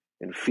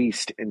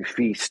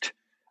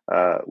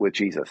with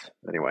Jesus.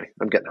 Anyway,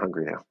 I'm getting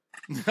hungry now.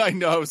 I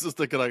know. I was just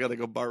thinking I got to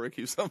go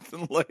barbecue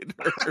something later.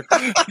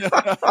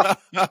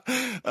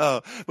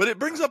 But it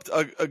brings up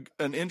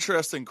an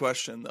interesting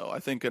question, though. I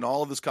think in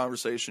all of this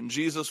conversation,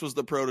 Jesus was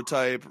the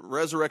prototype,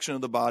 resurrection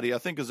of the body. I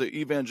think as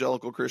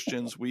evangelical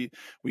Christians, we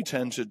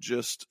tend to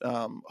just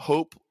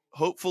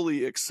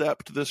hopefully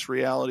accept this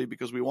reality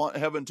because we want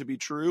heaven to be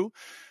true.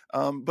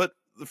 But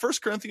the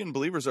First Corinthian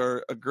believers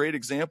are a great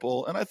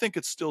example, and I think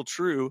it's still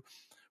true.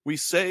 We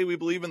say we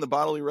believe in the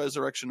bodily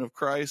resurrection of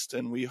Christ,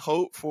 and we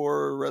hope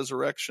for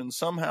resurrection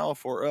somehow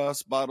for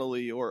us,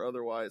 bodily or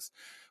otherwise.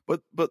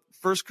 But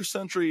first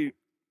century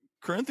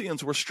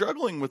Corinthians were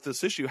struggling with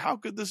this issue. How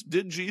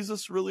did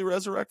Jesus really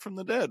resurrect from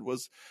the dead?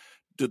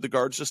 Did the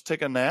guards just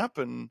take a nap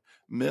and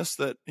miss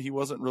that he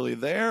wasn't really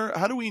there?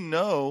 How do we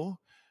know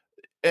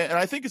And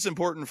I think it's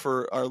important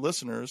for our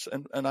listeners,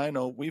 and I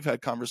know we've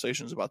had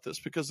conversations about this,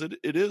 because it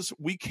is,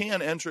 we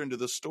can enter into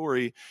the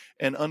story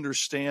and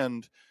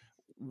understand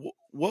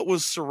what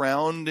was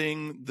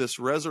surrounding this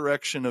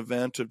resurrection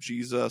event of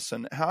Jesus,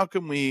 and how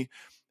can we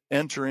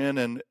enter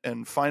in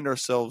and find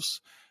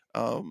ourselves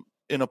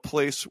in a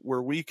place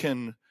where we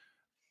can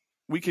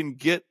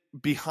get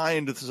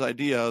behind this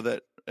idea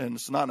that, and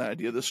it's not an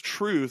idea, this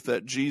truth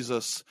that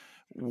Jesus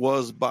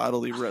was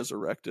bodily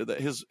resurrected,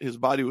 that his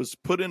body was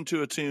put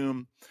into a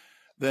tomb,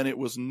 then it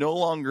was no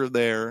longer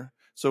there.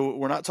 So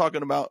we're not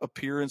talking about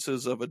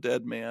appearances of a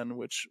dead man,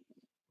 which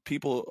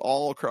people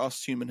all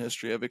across human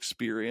history have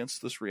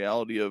experienced, this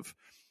reality of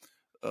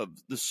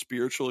the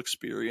spiritual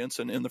experience.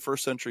 And in the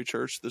first century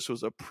church, this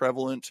was a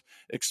prevalent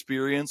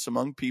experience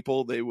among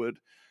people. They would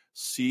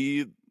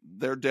see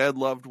their dead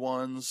loved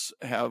ones,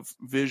 have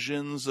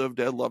visions of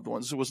dead loved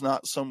ones. It was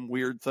not some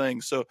weird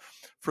thing. So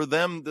for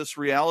them, this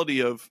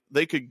reality of,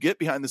 they could get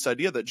behind this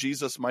idea that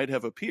Jesus might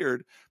have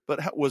appeared,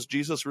 but was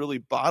Jesus really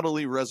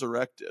bodily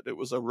resurrected? It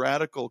was a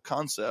radical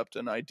concept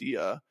and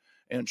idea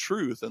and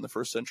truth in the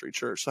first century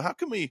church. So how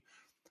can we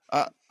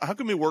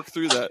work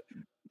through that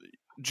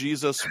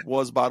Jesus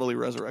was bodily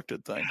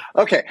resurrected thing?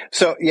 Okay,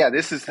 so yeah,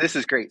 this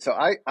is great. So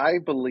I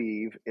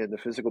believe in the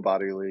physical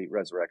bodily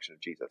resurrection of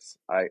Jesus.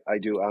 I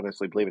do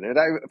honestly believe in it. And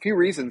I have a few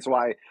reasons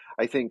why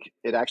I think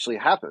it actually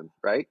happened,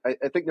 right?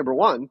 I think number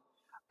one,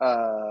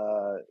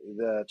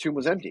 the tomb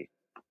was empty.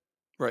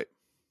 Right.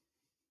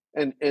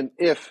 And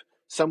if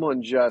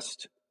someone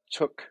just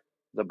took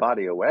the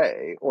body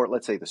away, or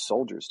let's say the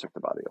soldiers took the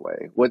body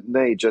away, wouldn't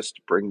they just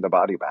bring the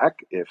body back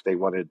if they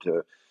wanted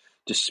to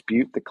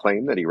dispute the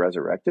claim that he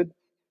resurrected?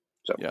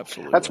 So yeah,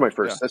 absolutely. That's my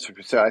first. Yeah.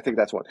 So I think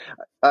that's one.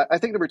 I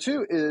think number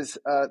two is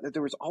that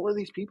there was all of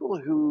these people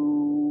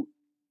who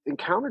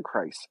encountered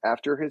Christ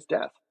after his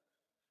death.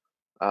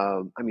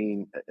 I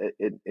mean,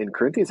 in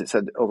Corinthians, it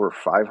said over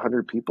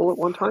 500 people at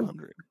one time.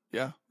 500.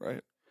 Yeah,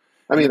 right.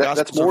 I mean, the that's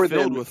Gospels more are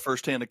filled than with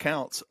firsthand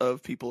accounts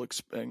of people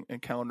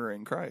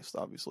encountering Christ.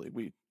 Obviously,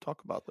 we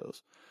talk about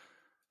those.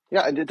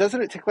 Yeah, and doesn't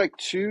it take like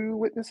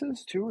two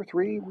or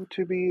three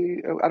to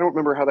be? I don't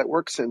remember how that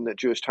works in the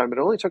Jewish time. It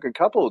only took a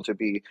couple to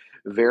be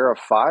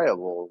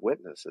verifiable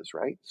witnesses,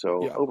 right?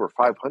 So Yeah. over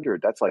 500,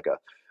 that's like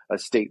a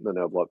statement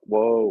of like,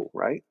 whoa,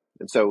 right?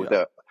 And so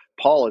Yeah.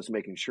 Paul is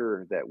making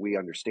sure that we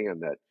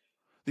understand that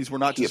these were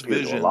not he just appeared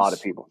to visions a lot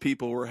of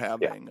people. were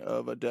having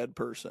of a dead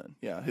person.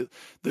 Yeah,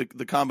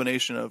 the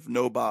combination of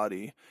no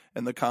body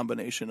and the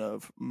combination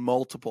of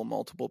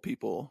multiple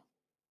people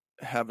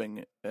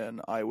having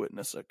an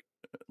eyewitness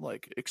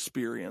like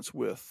experience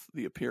with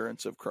the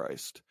appearance of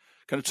Christ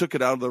kind of took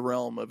it out of the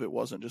realm of, it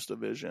wasn't just a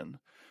vision,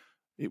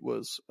 it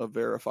was a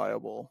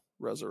verifiable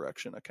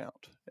resurrection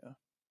account.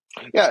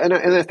 Yeah, and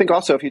I think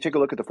also if you take a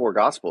look at the four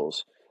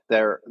Gospels,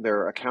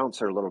 their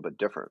accounts are a little bit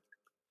different.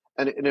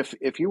 And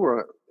if you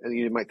were,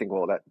 you might think,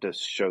 well, that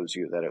just shows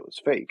you that it was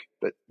fake.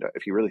 But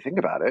if you really think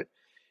about it,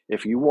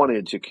 if you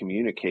wanted to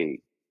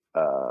communicate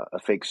a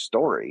fake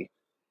story,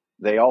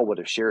 they all would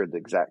have shared the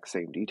exact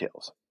same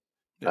details.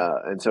 Yeah.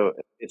 And so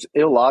it's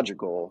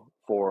illogical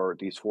for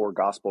these four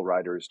gospel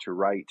writers to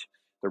write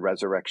the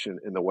resurrection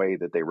in the way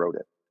that they wrote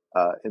it.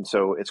 And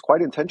so it's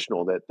quite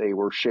intentional that they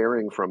were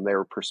sharing from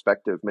their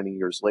perspective many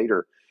years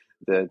later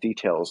the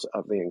details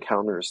of the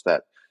encounters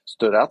that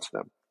stood out to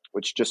them,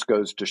 which just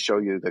goes to show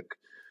you the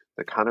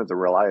kind of the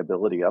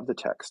reliability of the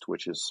text,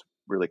 which is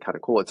really kind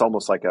of cool. It's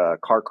almost like a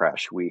car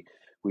crash.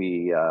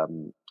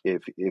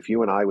 If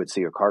you and I would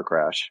see a car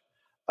crash,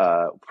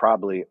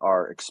 probably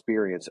our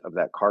experience of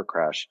that car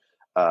crash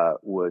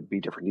would be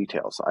different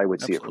details. I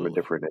would see it from a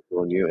different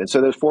angle than you. And so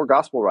there's four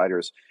gospel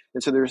writers.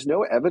 And so there's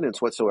no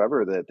evidence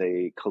whatsoever that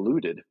they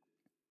colluded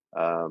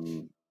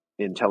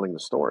in telling the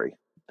story.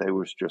 They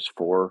was just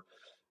four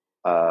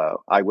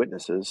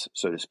eyewitnesses,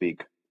 so to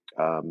speak,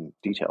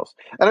 details.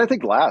 And I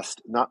think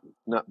last,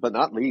 but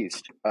not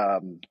least,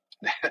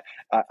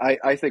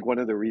 I think one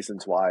of the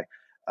reasons why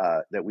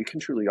that we can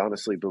truly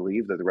honestly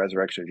believe that the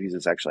resurrection of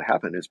Jesus actually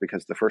happened is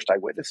because the first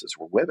eyewitnesses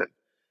were women.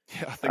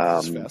 Yeah, I think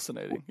this is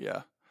fascinating.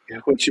 Yeah.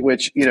 Which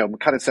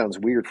kind of sounds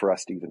weird for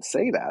us to even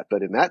say that,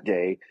 but in that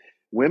day,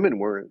 women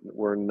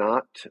were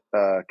not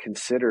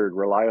considered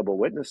reliable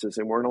witnesses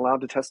and weren't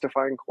allowed to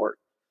testify in court.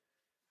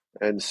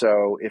 And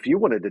so, if you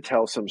wanted to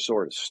tell some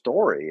sort of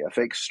story, a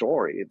fake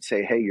story, and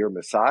say, "Hey, your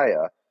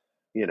Messiah,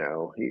 he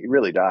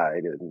really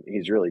died and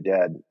he's really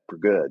dead for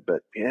good,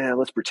 but yeah,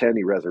 let's pretend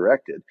he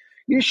resurrected,"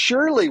 you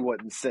surely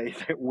wouldn't say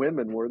that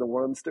women were the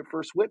ones that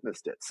first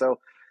witnessed it. So,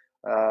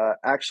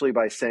 actually,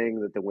 by saying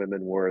that the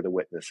women were the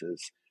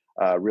witnesses,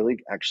 really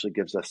actually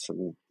gives us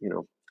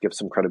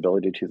some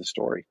credibility to the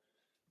story.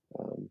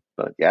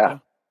 But yeah,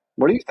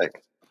 what do you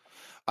think?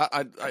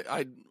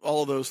 I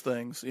all of those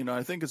things,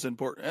 I think it's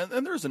important.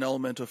 And there's an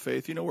element of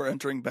faith, we're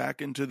entering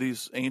back into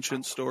these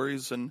ancient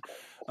stories and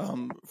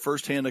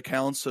firsthand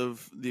accounts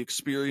of the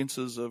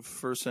experiences of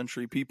first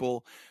century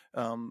people.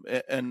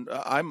 And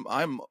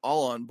I'm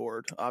all on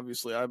board.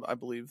 Obviously, I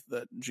believe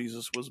that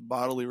Jesus was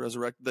bodily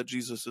resurrected, that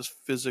Jesus is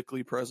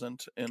physically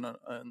present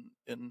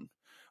in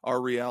our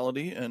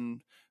reality.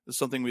 And is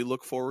something we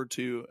look forward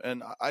to.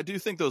 And I do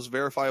think those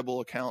verifiable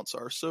accounts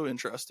are so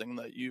interesting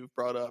that you've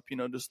brought up,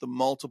 just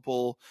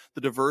the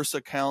diverse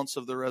accounts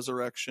of the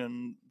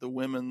resurrection, the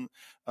women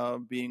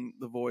being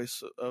the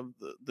voice of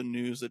the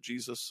news that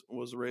Jesus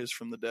was raised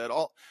from the dead.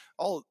 All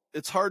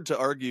it's hard to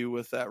argue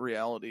with that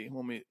reality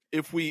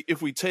if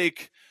we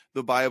take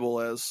the Bible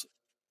as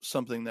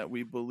something that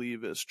we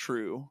believe is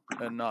true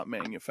and not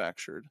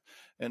manufactured.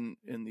 And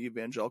in the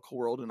evangelical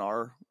world, in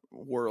our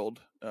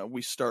world,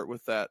 we start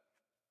with that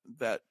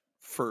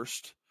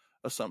first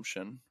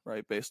assumption,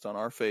 right, based on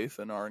our faith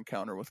and our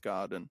encounter with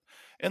God,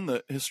 and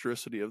the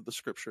historicity of the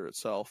Scripture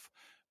itself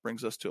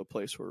brings us to a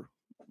place where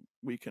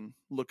we can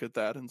look at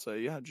that and say,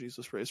 yeah,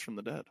 Jesus raised from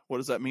the dead. What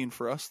does that mean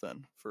for us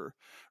then, for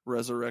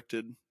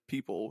resurrected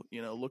people,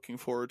 looking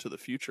forward to the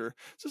future?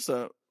 It's just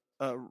a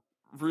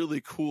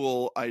really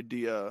cool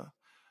idea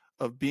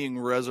of being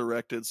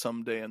resurrected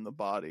someday in the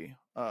body.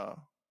 I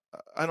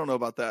don't know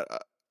about that.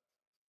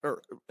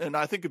 And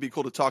I think it'd be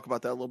cool to talk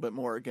about that a little bit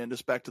more. Again,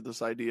 just back to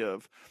this idea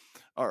of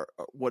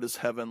what is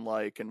heaven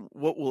like and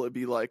what will it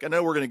be like? I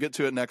know we're going to get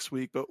to it next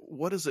week, but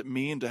what does it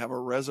mean to have a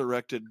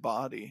resurrected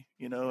body?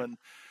 And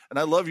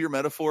I love your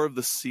metaphor of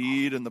the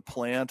seed and the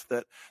plant,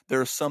 that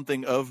there's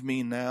something of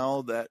me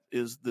now that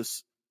is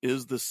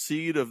the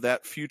seed of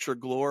that future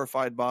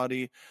glorified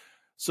body.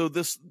 So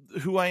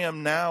who I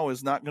am now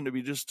is not going to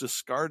be just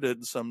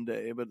discarded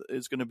someday, but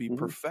it's going to be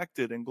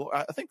perfected. And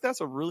I think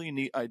that's a really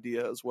neat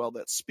idea as well,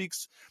 that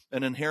speaks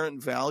an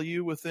inherent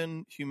value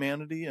within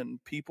humanity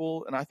and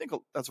people. And I think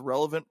that's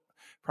relevant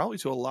probably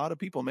to a lot of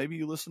people. Maybe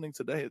you listening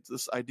today, it's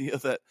this idea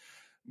that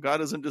God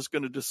isn't just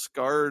going to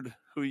discard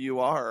who you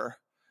are.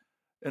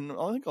 And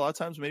I think a lot of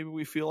times maybe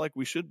we feel like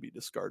we should be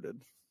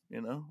discarded.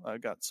 I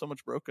got so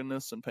much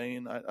brokenness and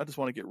pain. I just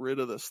want to get rid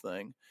of this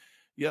thing.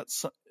 Yet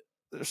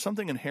there's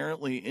something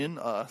inherently in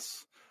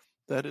us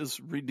that is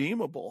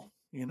redeemable.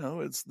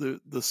 It's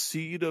the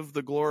seed of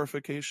the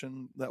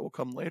glorification that will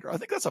come later. I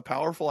think that's a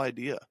powerful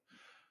idea.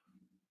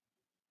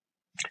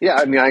 Yeah,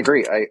 I mean, I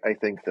agree. I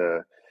think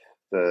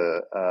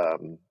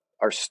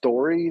our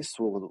stories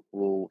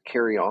will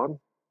carry on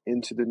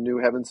into the new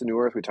heavens and new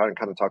earth. We kind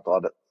of talked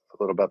a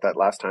little about that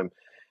last time.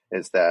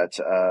 Is that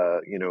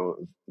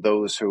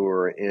those who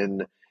are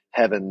in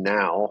heaven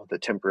now, the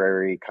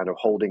temporary kind of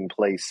holding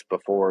place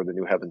before the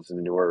new heavens and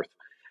the new earth,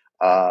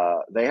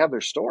 they have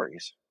their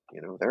stories.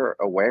 They're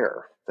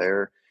aware.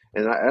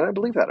 And I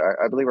believe that.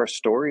 I believe our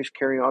stories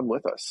carry on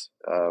with us.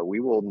 We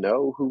will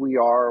know who we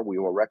are. We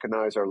will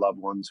recognize our loved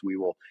ones. We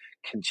will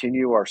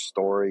continue our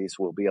stories.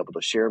 We'll be able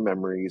to share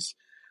memories.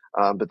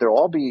 But they'll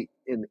all be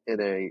in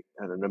an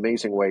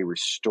amazing way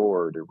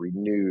restored or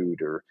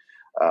renewed, or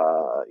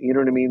you know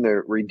what I mean?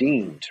 They're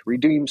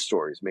redeemed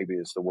stories, maybe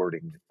is the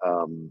wording,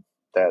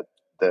 that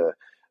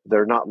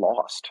they're not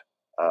lost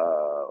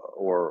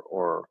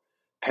or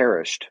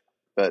perished,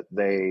 but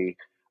they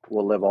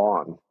will live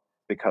on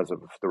because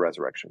of the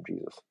resurrection of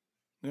Jesus.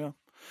 Yeah.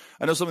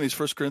 I know some of these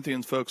 1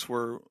 Corinthians folks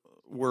were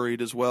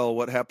worried as well.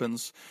 What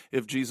happens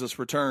if Jesus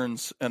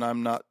returns and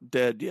I'm not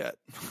dead yet?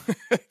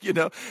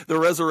 The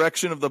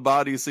resurrection of the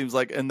body seems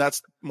like, and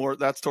that's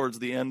towards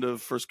the end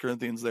of 1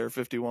 Corinthians there,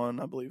 51,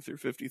 I believe, through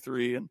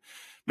 53. And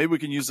maybe we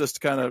can use this to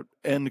kind of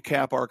end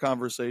cap our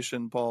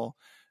conversation, Paul,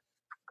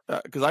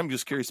 because I'm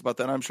just curious about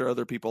that. I'm sure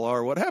other people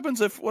are. What happens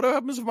if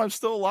I'm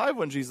still alive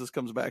when Jesus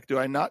comes back? Do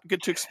I not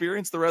get to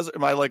experience the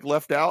am I like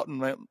left out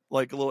and a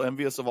little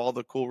envious of all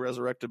the cool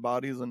resurrected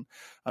bodies, and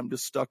I'm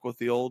just stuck with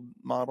the old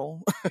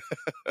model?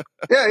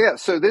 Yeah.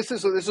 So this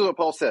is what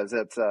Paul says.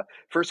 That's 1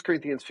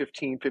 Corinthians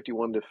 15,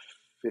 51 to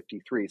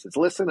 53. It says,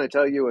 "Listen, I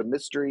tell you a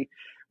mystery.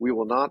 We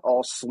will not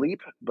all sleep,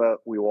 but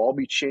we will all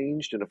be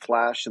changed in a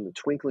flash, in the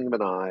twinkling of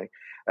an eye,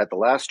 at the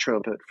last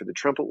trumpet. For the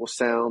trumpet will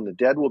sound, the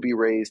dead will be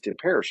raised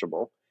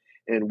imperishable,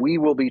 and we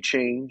will be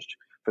changed.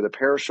 For the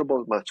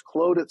perishable must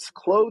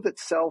clothe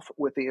itself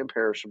with the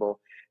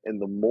imperishable,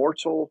 and the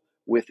mortal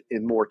with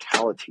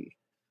immortality."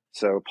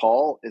 So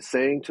Paul is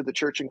saying to the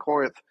church in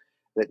Corinth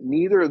that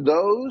neither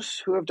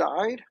those who have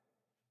died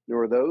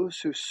nor those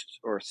who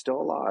are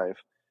still alive,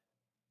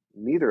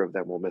 neither of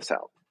them will miss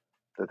out,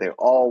 that they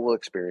all will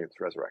experience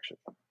resurrection.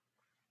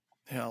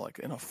 Yeah, like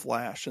in a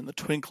flash, in the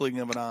twinkling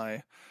of an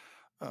eye.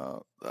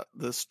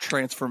 This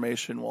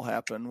transformation will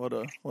happen. What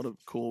a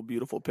cool,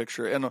 beautiful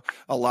picture, and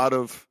a lot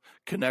of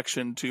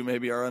connection to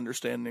maybe our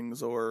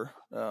understandings or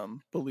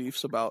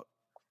beliefs about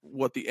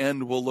what the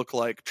end will look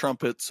like.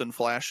 Trumpets and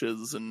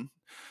flashes and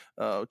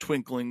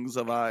twinklings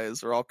of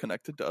eyes are all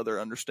connected to other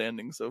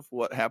understandings of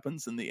what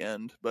happens in the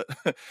end. But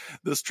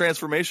this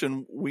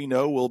transformation, we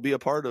know, will be a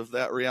part of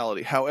that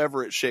reality,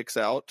 however it shakes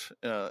out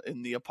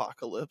in the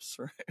apocalypse,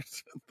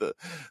 right?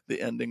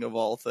 the ending of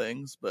all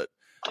things. But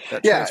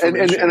that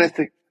transformation, and I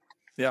think,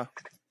 yeah,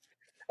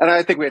 and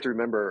I think we have to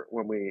remember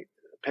when we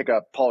pick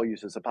up, Paul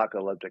uses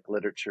apocalyptic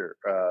literature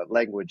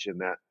language in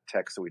that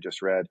text that we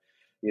just read.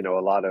 A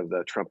lot of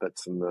the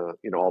trumpets and the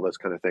all those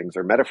kind of things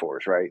are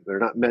metaphors, right? They're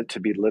not meant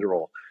to be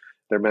literal.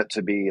 They're meant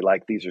to be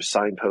like, these are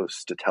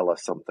signposts to tell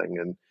us something.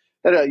 And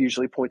that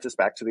usually points us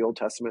back to the Old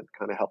Testament,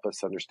 kind of help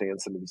us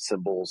understand some of these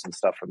symbols and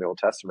stuff from the Old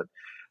Testament.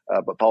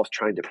 But Paul's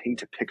trying to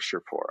paint a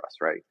picture for us,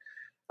 right?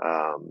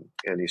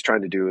 And he's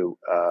trying to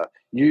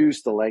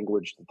use the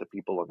language that the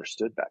people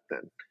understood back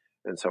then.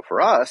 And so for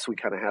us, we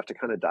kind of have to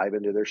kind of dive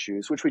into their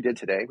shoes, which we did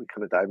today. We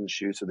kind of dive in the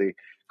shoes of the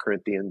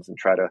Corinthians and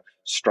try to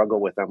struggle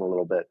with them a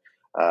little bit.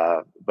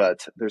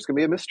 But there's going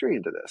to be a mystery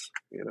into this.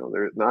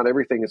 Not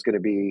everything is going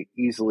to be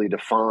easily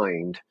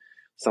defined.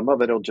 Some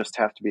of it will just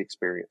have to be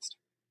experienced,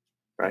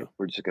 right? Yeah.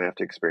 We're just going to have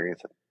to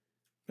experience it.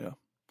 Yeah.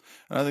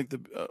 And I think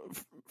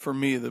for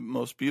me, the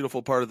most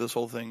beautiful part of this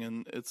whole thing,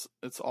 and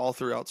it's all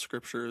throughout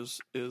Scripture,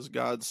 is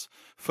God's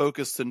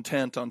focused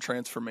intent on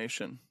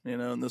transformation.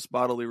 And this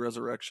bodily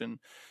resurrection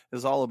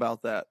is all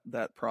about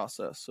that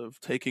process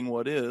of taking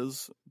what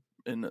is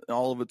in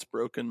all of its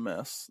broken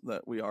mess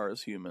that we are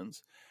as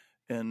humans,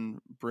 and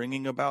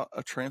bringing about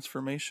a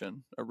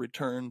transformation, a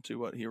return to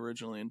what He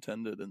originally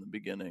intended in the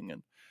beginning.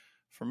 And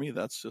for me,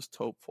 that's just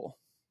hopeful.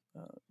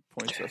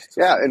 Points us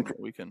to something that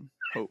we can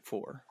hope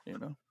for.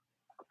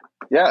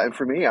 Yeah, and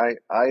for me,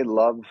 I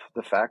love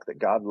the fact that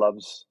God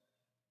loves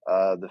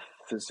the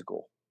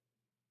physical.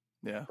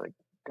 Yeah. Like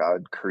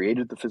God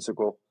created the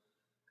physical.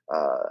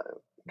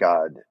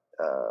 God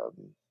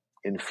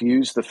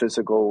infused the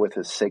physical with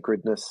His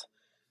sacredness,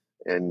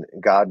 and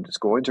God is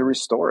going to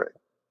restore it.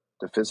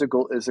 The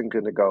physical isn't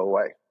going to go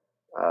away.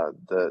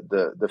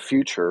 The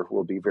future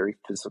will be very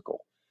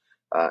physical,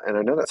 and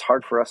I know that's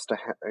hard for us to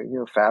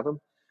fathom.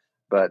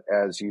 But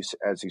as you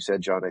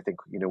said, John, I think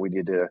we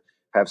need to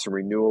have some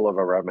renewal of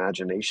our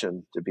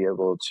imagination to be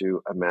able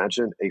to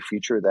imagine a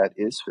future that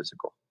is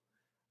physical,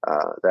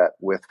 that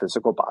with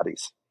physical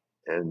bodies.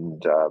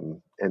 And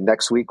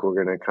next week,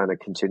 we're going to kind of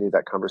continue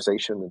that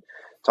conversation and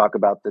talk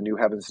about the new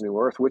heavens, new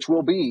earth, which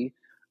will be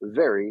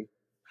very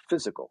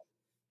physical.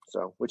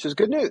 So, which is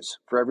good news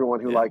for everyone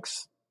who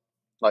likes,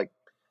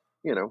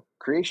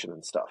 creation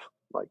and stuff,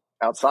 like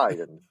outside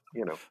and,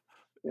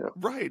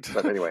 Right.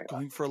 But anyway,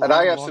 going for long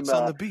walks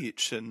on the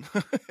beach and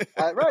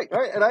right.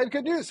 And I have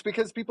good news,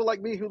 because people like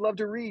me who love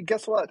to read,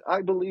 guess what?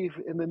 I believe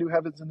in the new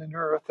heavens and the new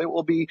earth. It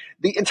will be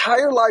the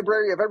entire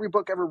library of every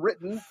book ever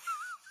written,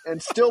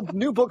 and still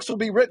new books will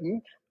be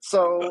written.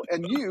 So,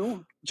 and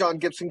you, John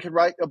Gibson, can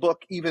write a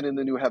book even in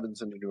the new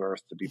heavens and the new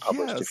earth to be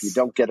published if you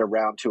don't get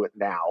around to it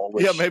now.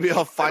 Yeah, maybe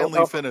I'll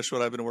finally finish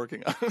what I've been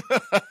working on.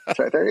 That's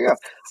right. There you go.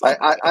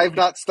 I've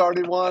not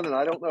started one, and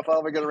I don't know if I'll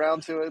ever get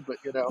around to it, but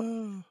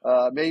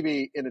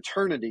maybe in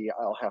eternity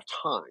I'll have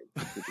time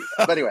to do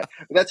that. But anyway,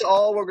 that's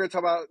all we're going to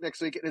talk about next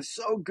week. And it's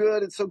so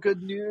good. It's so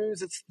good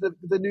news. It's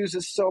the news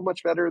is so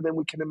much better than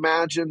we can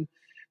imagine.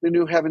 The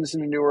new heavens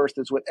and the new earth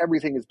is what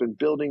everything has been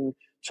building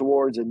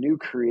towards, a new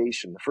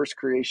creation. The first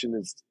creation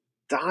is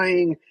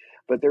dying,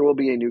 but there will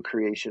be a new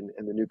creation,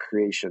 and the new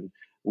creation,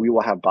 we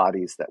will have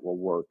bodies that will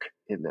work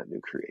in that new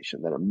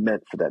creation, that are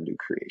meant for that new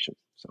creation.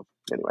 So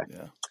anyway.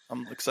 Yeah,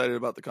 I'm excited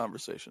about the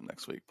conversation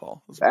next week,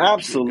 Paul.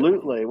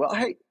 Absolutely. Well,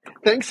 hey,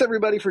 thanks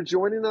everybody for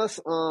joining us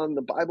on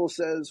the Bible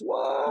Says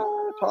What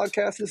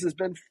podcast. This has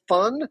been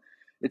fun.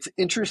 It's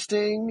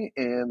interesting,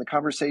 and the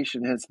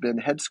conversation has been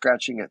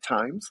head-scratching at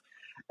times.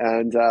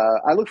 And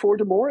I look forward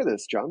to more of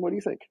this. John, what do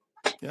you think?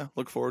 Yeah,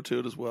 look forward to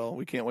it as well.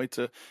 We can't wait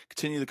to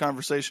continue the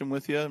conversation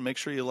with you. Make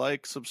sure you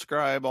like,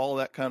 subscribe, all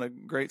that kind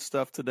of great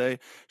stuff today.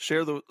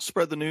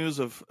 Spread the news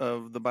of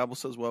the Bible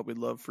Says What. We'd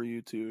love for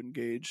you to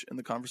engage in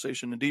the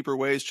conversation in deeper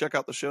ways. Check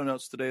out the show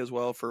notes today as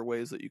well for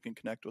ways that you can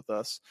connect with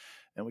us.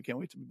 And we can't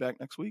wait to be back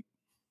next week.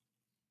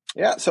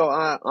 Yeah, so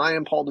I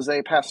am Paul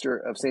Desai, pastor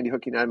of Sandy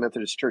Hook United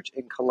Methodist Church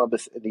in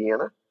Columbus,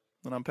 Indiana.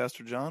 And I'm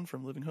Pastor John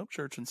from Living Hope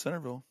Church in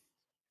Centerville.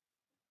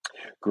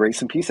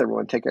 Grace and peace,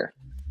 everyone. Take care.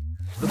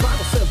 The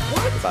Bible says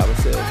what? The Bible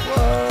says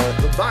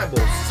what? The Bible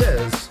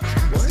says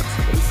what?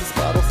 What does this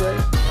Bible say?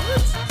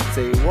 What?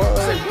 Say what?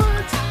 Say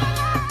what?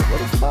 What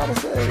does the Bible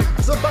say?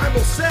 The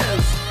Bible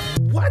says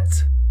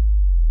what?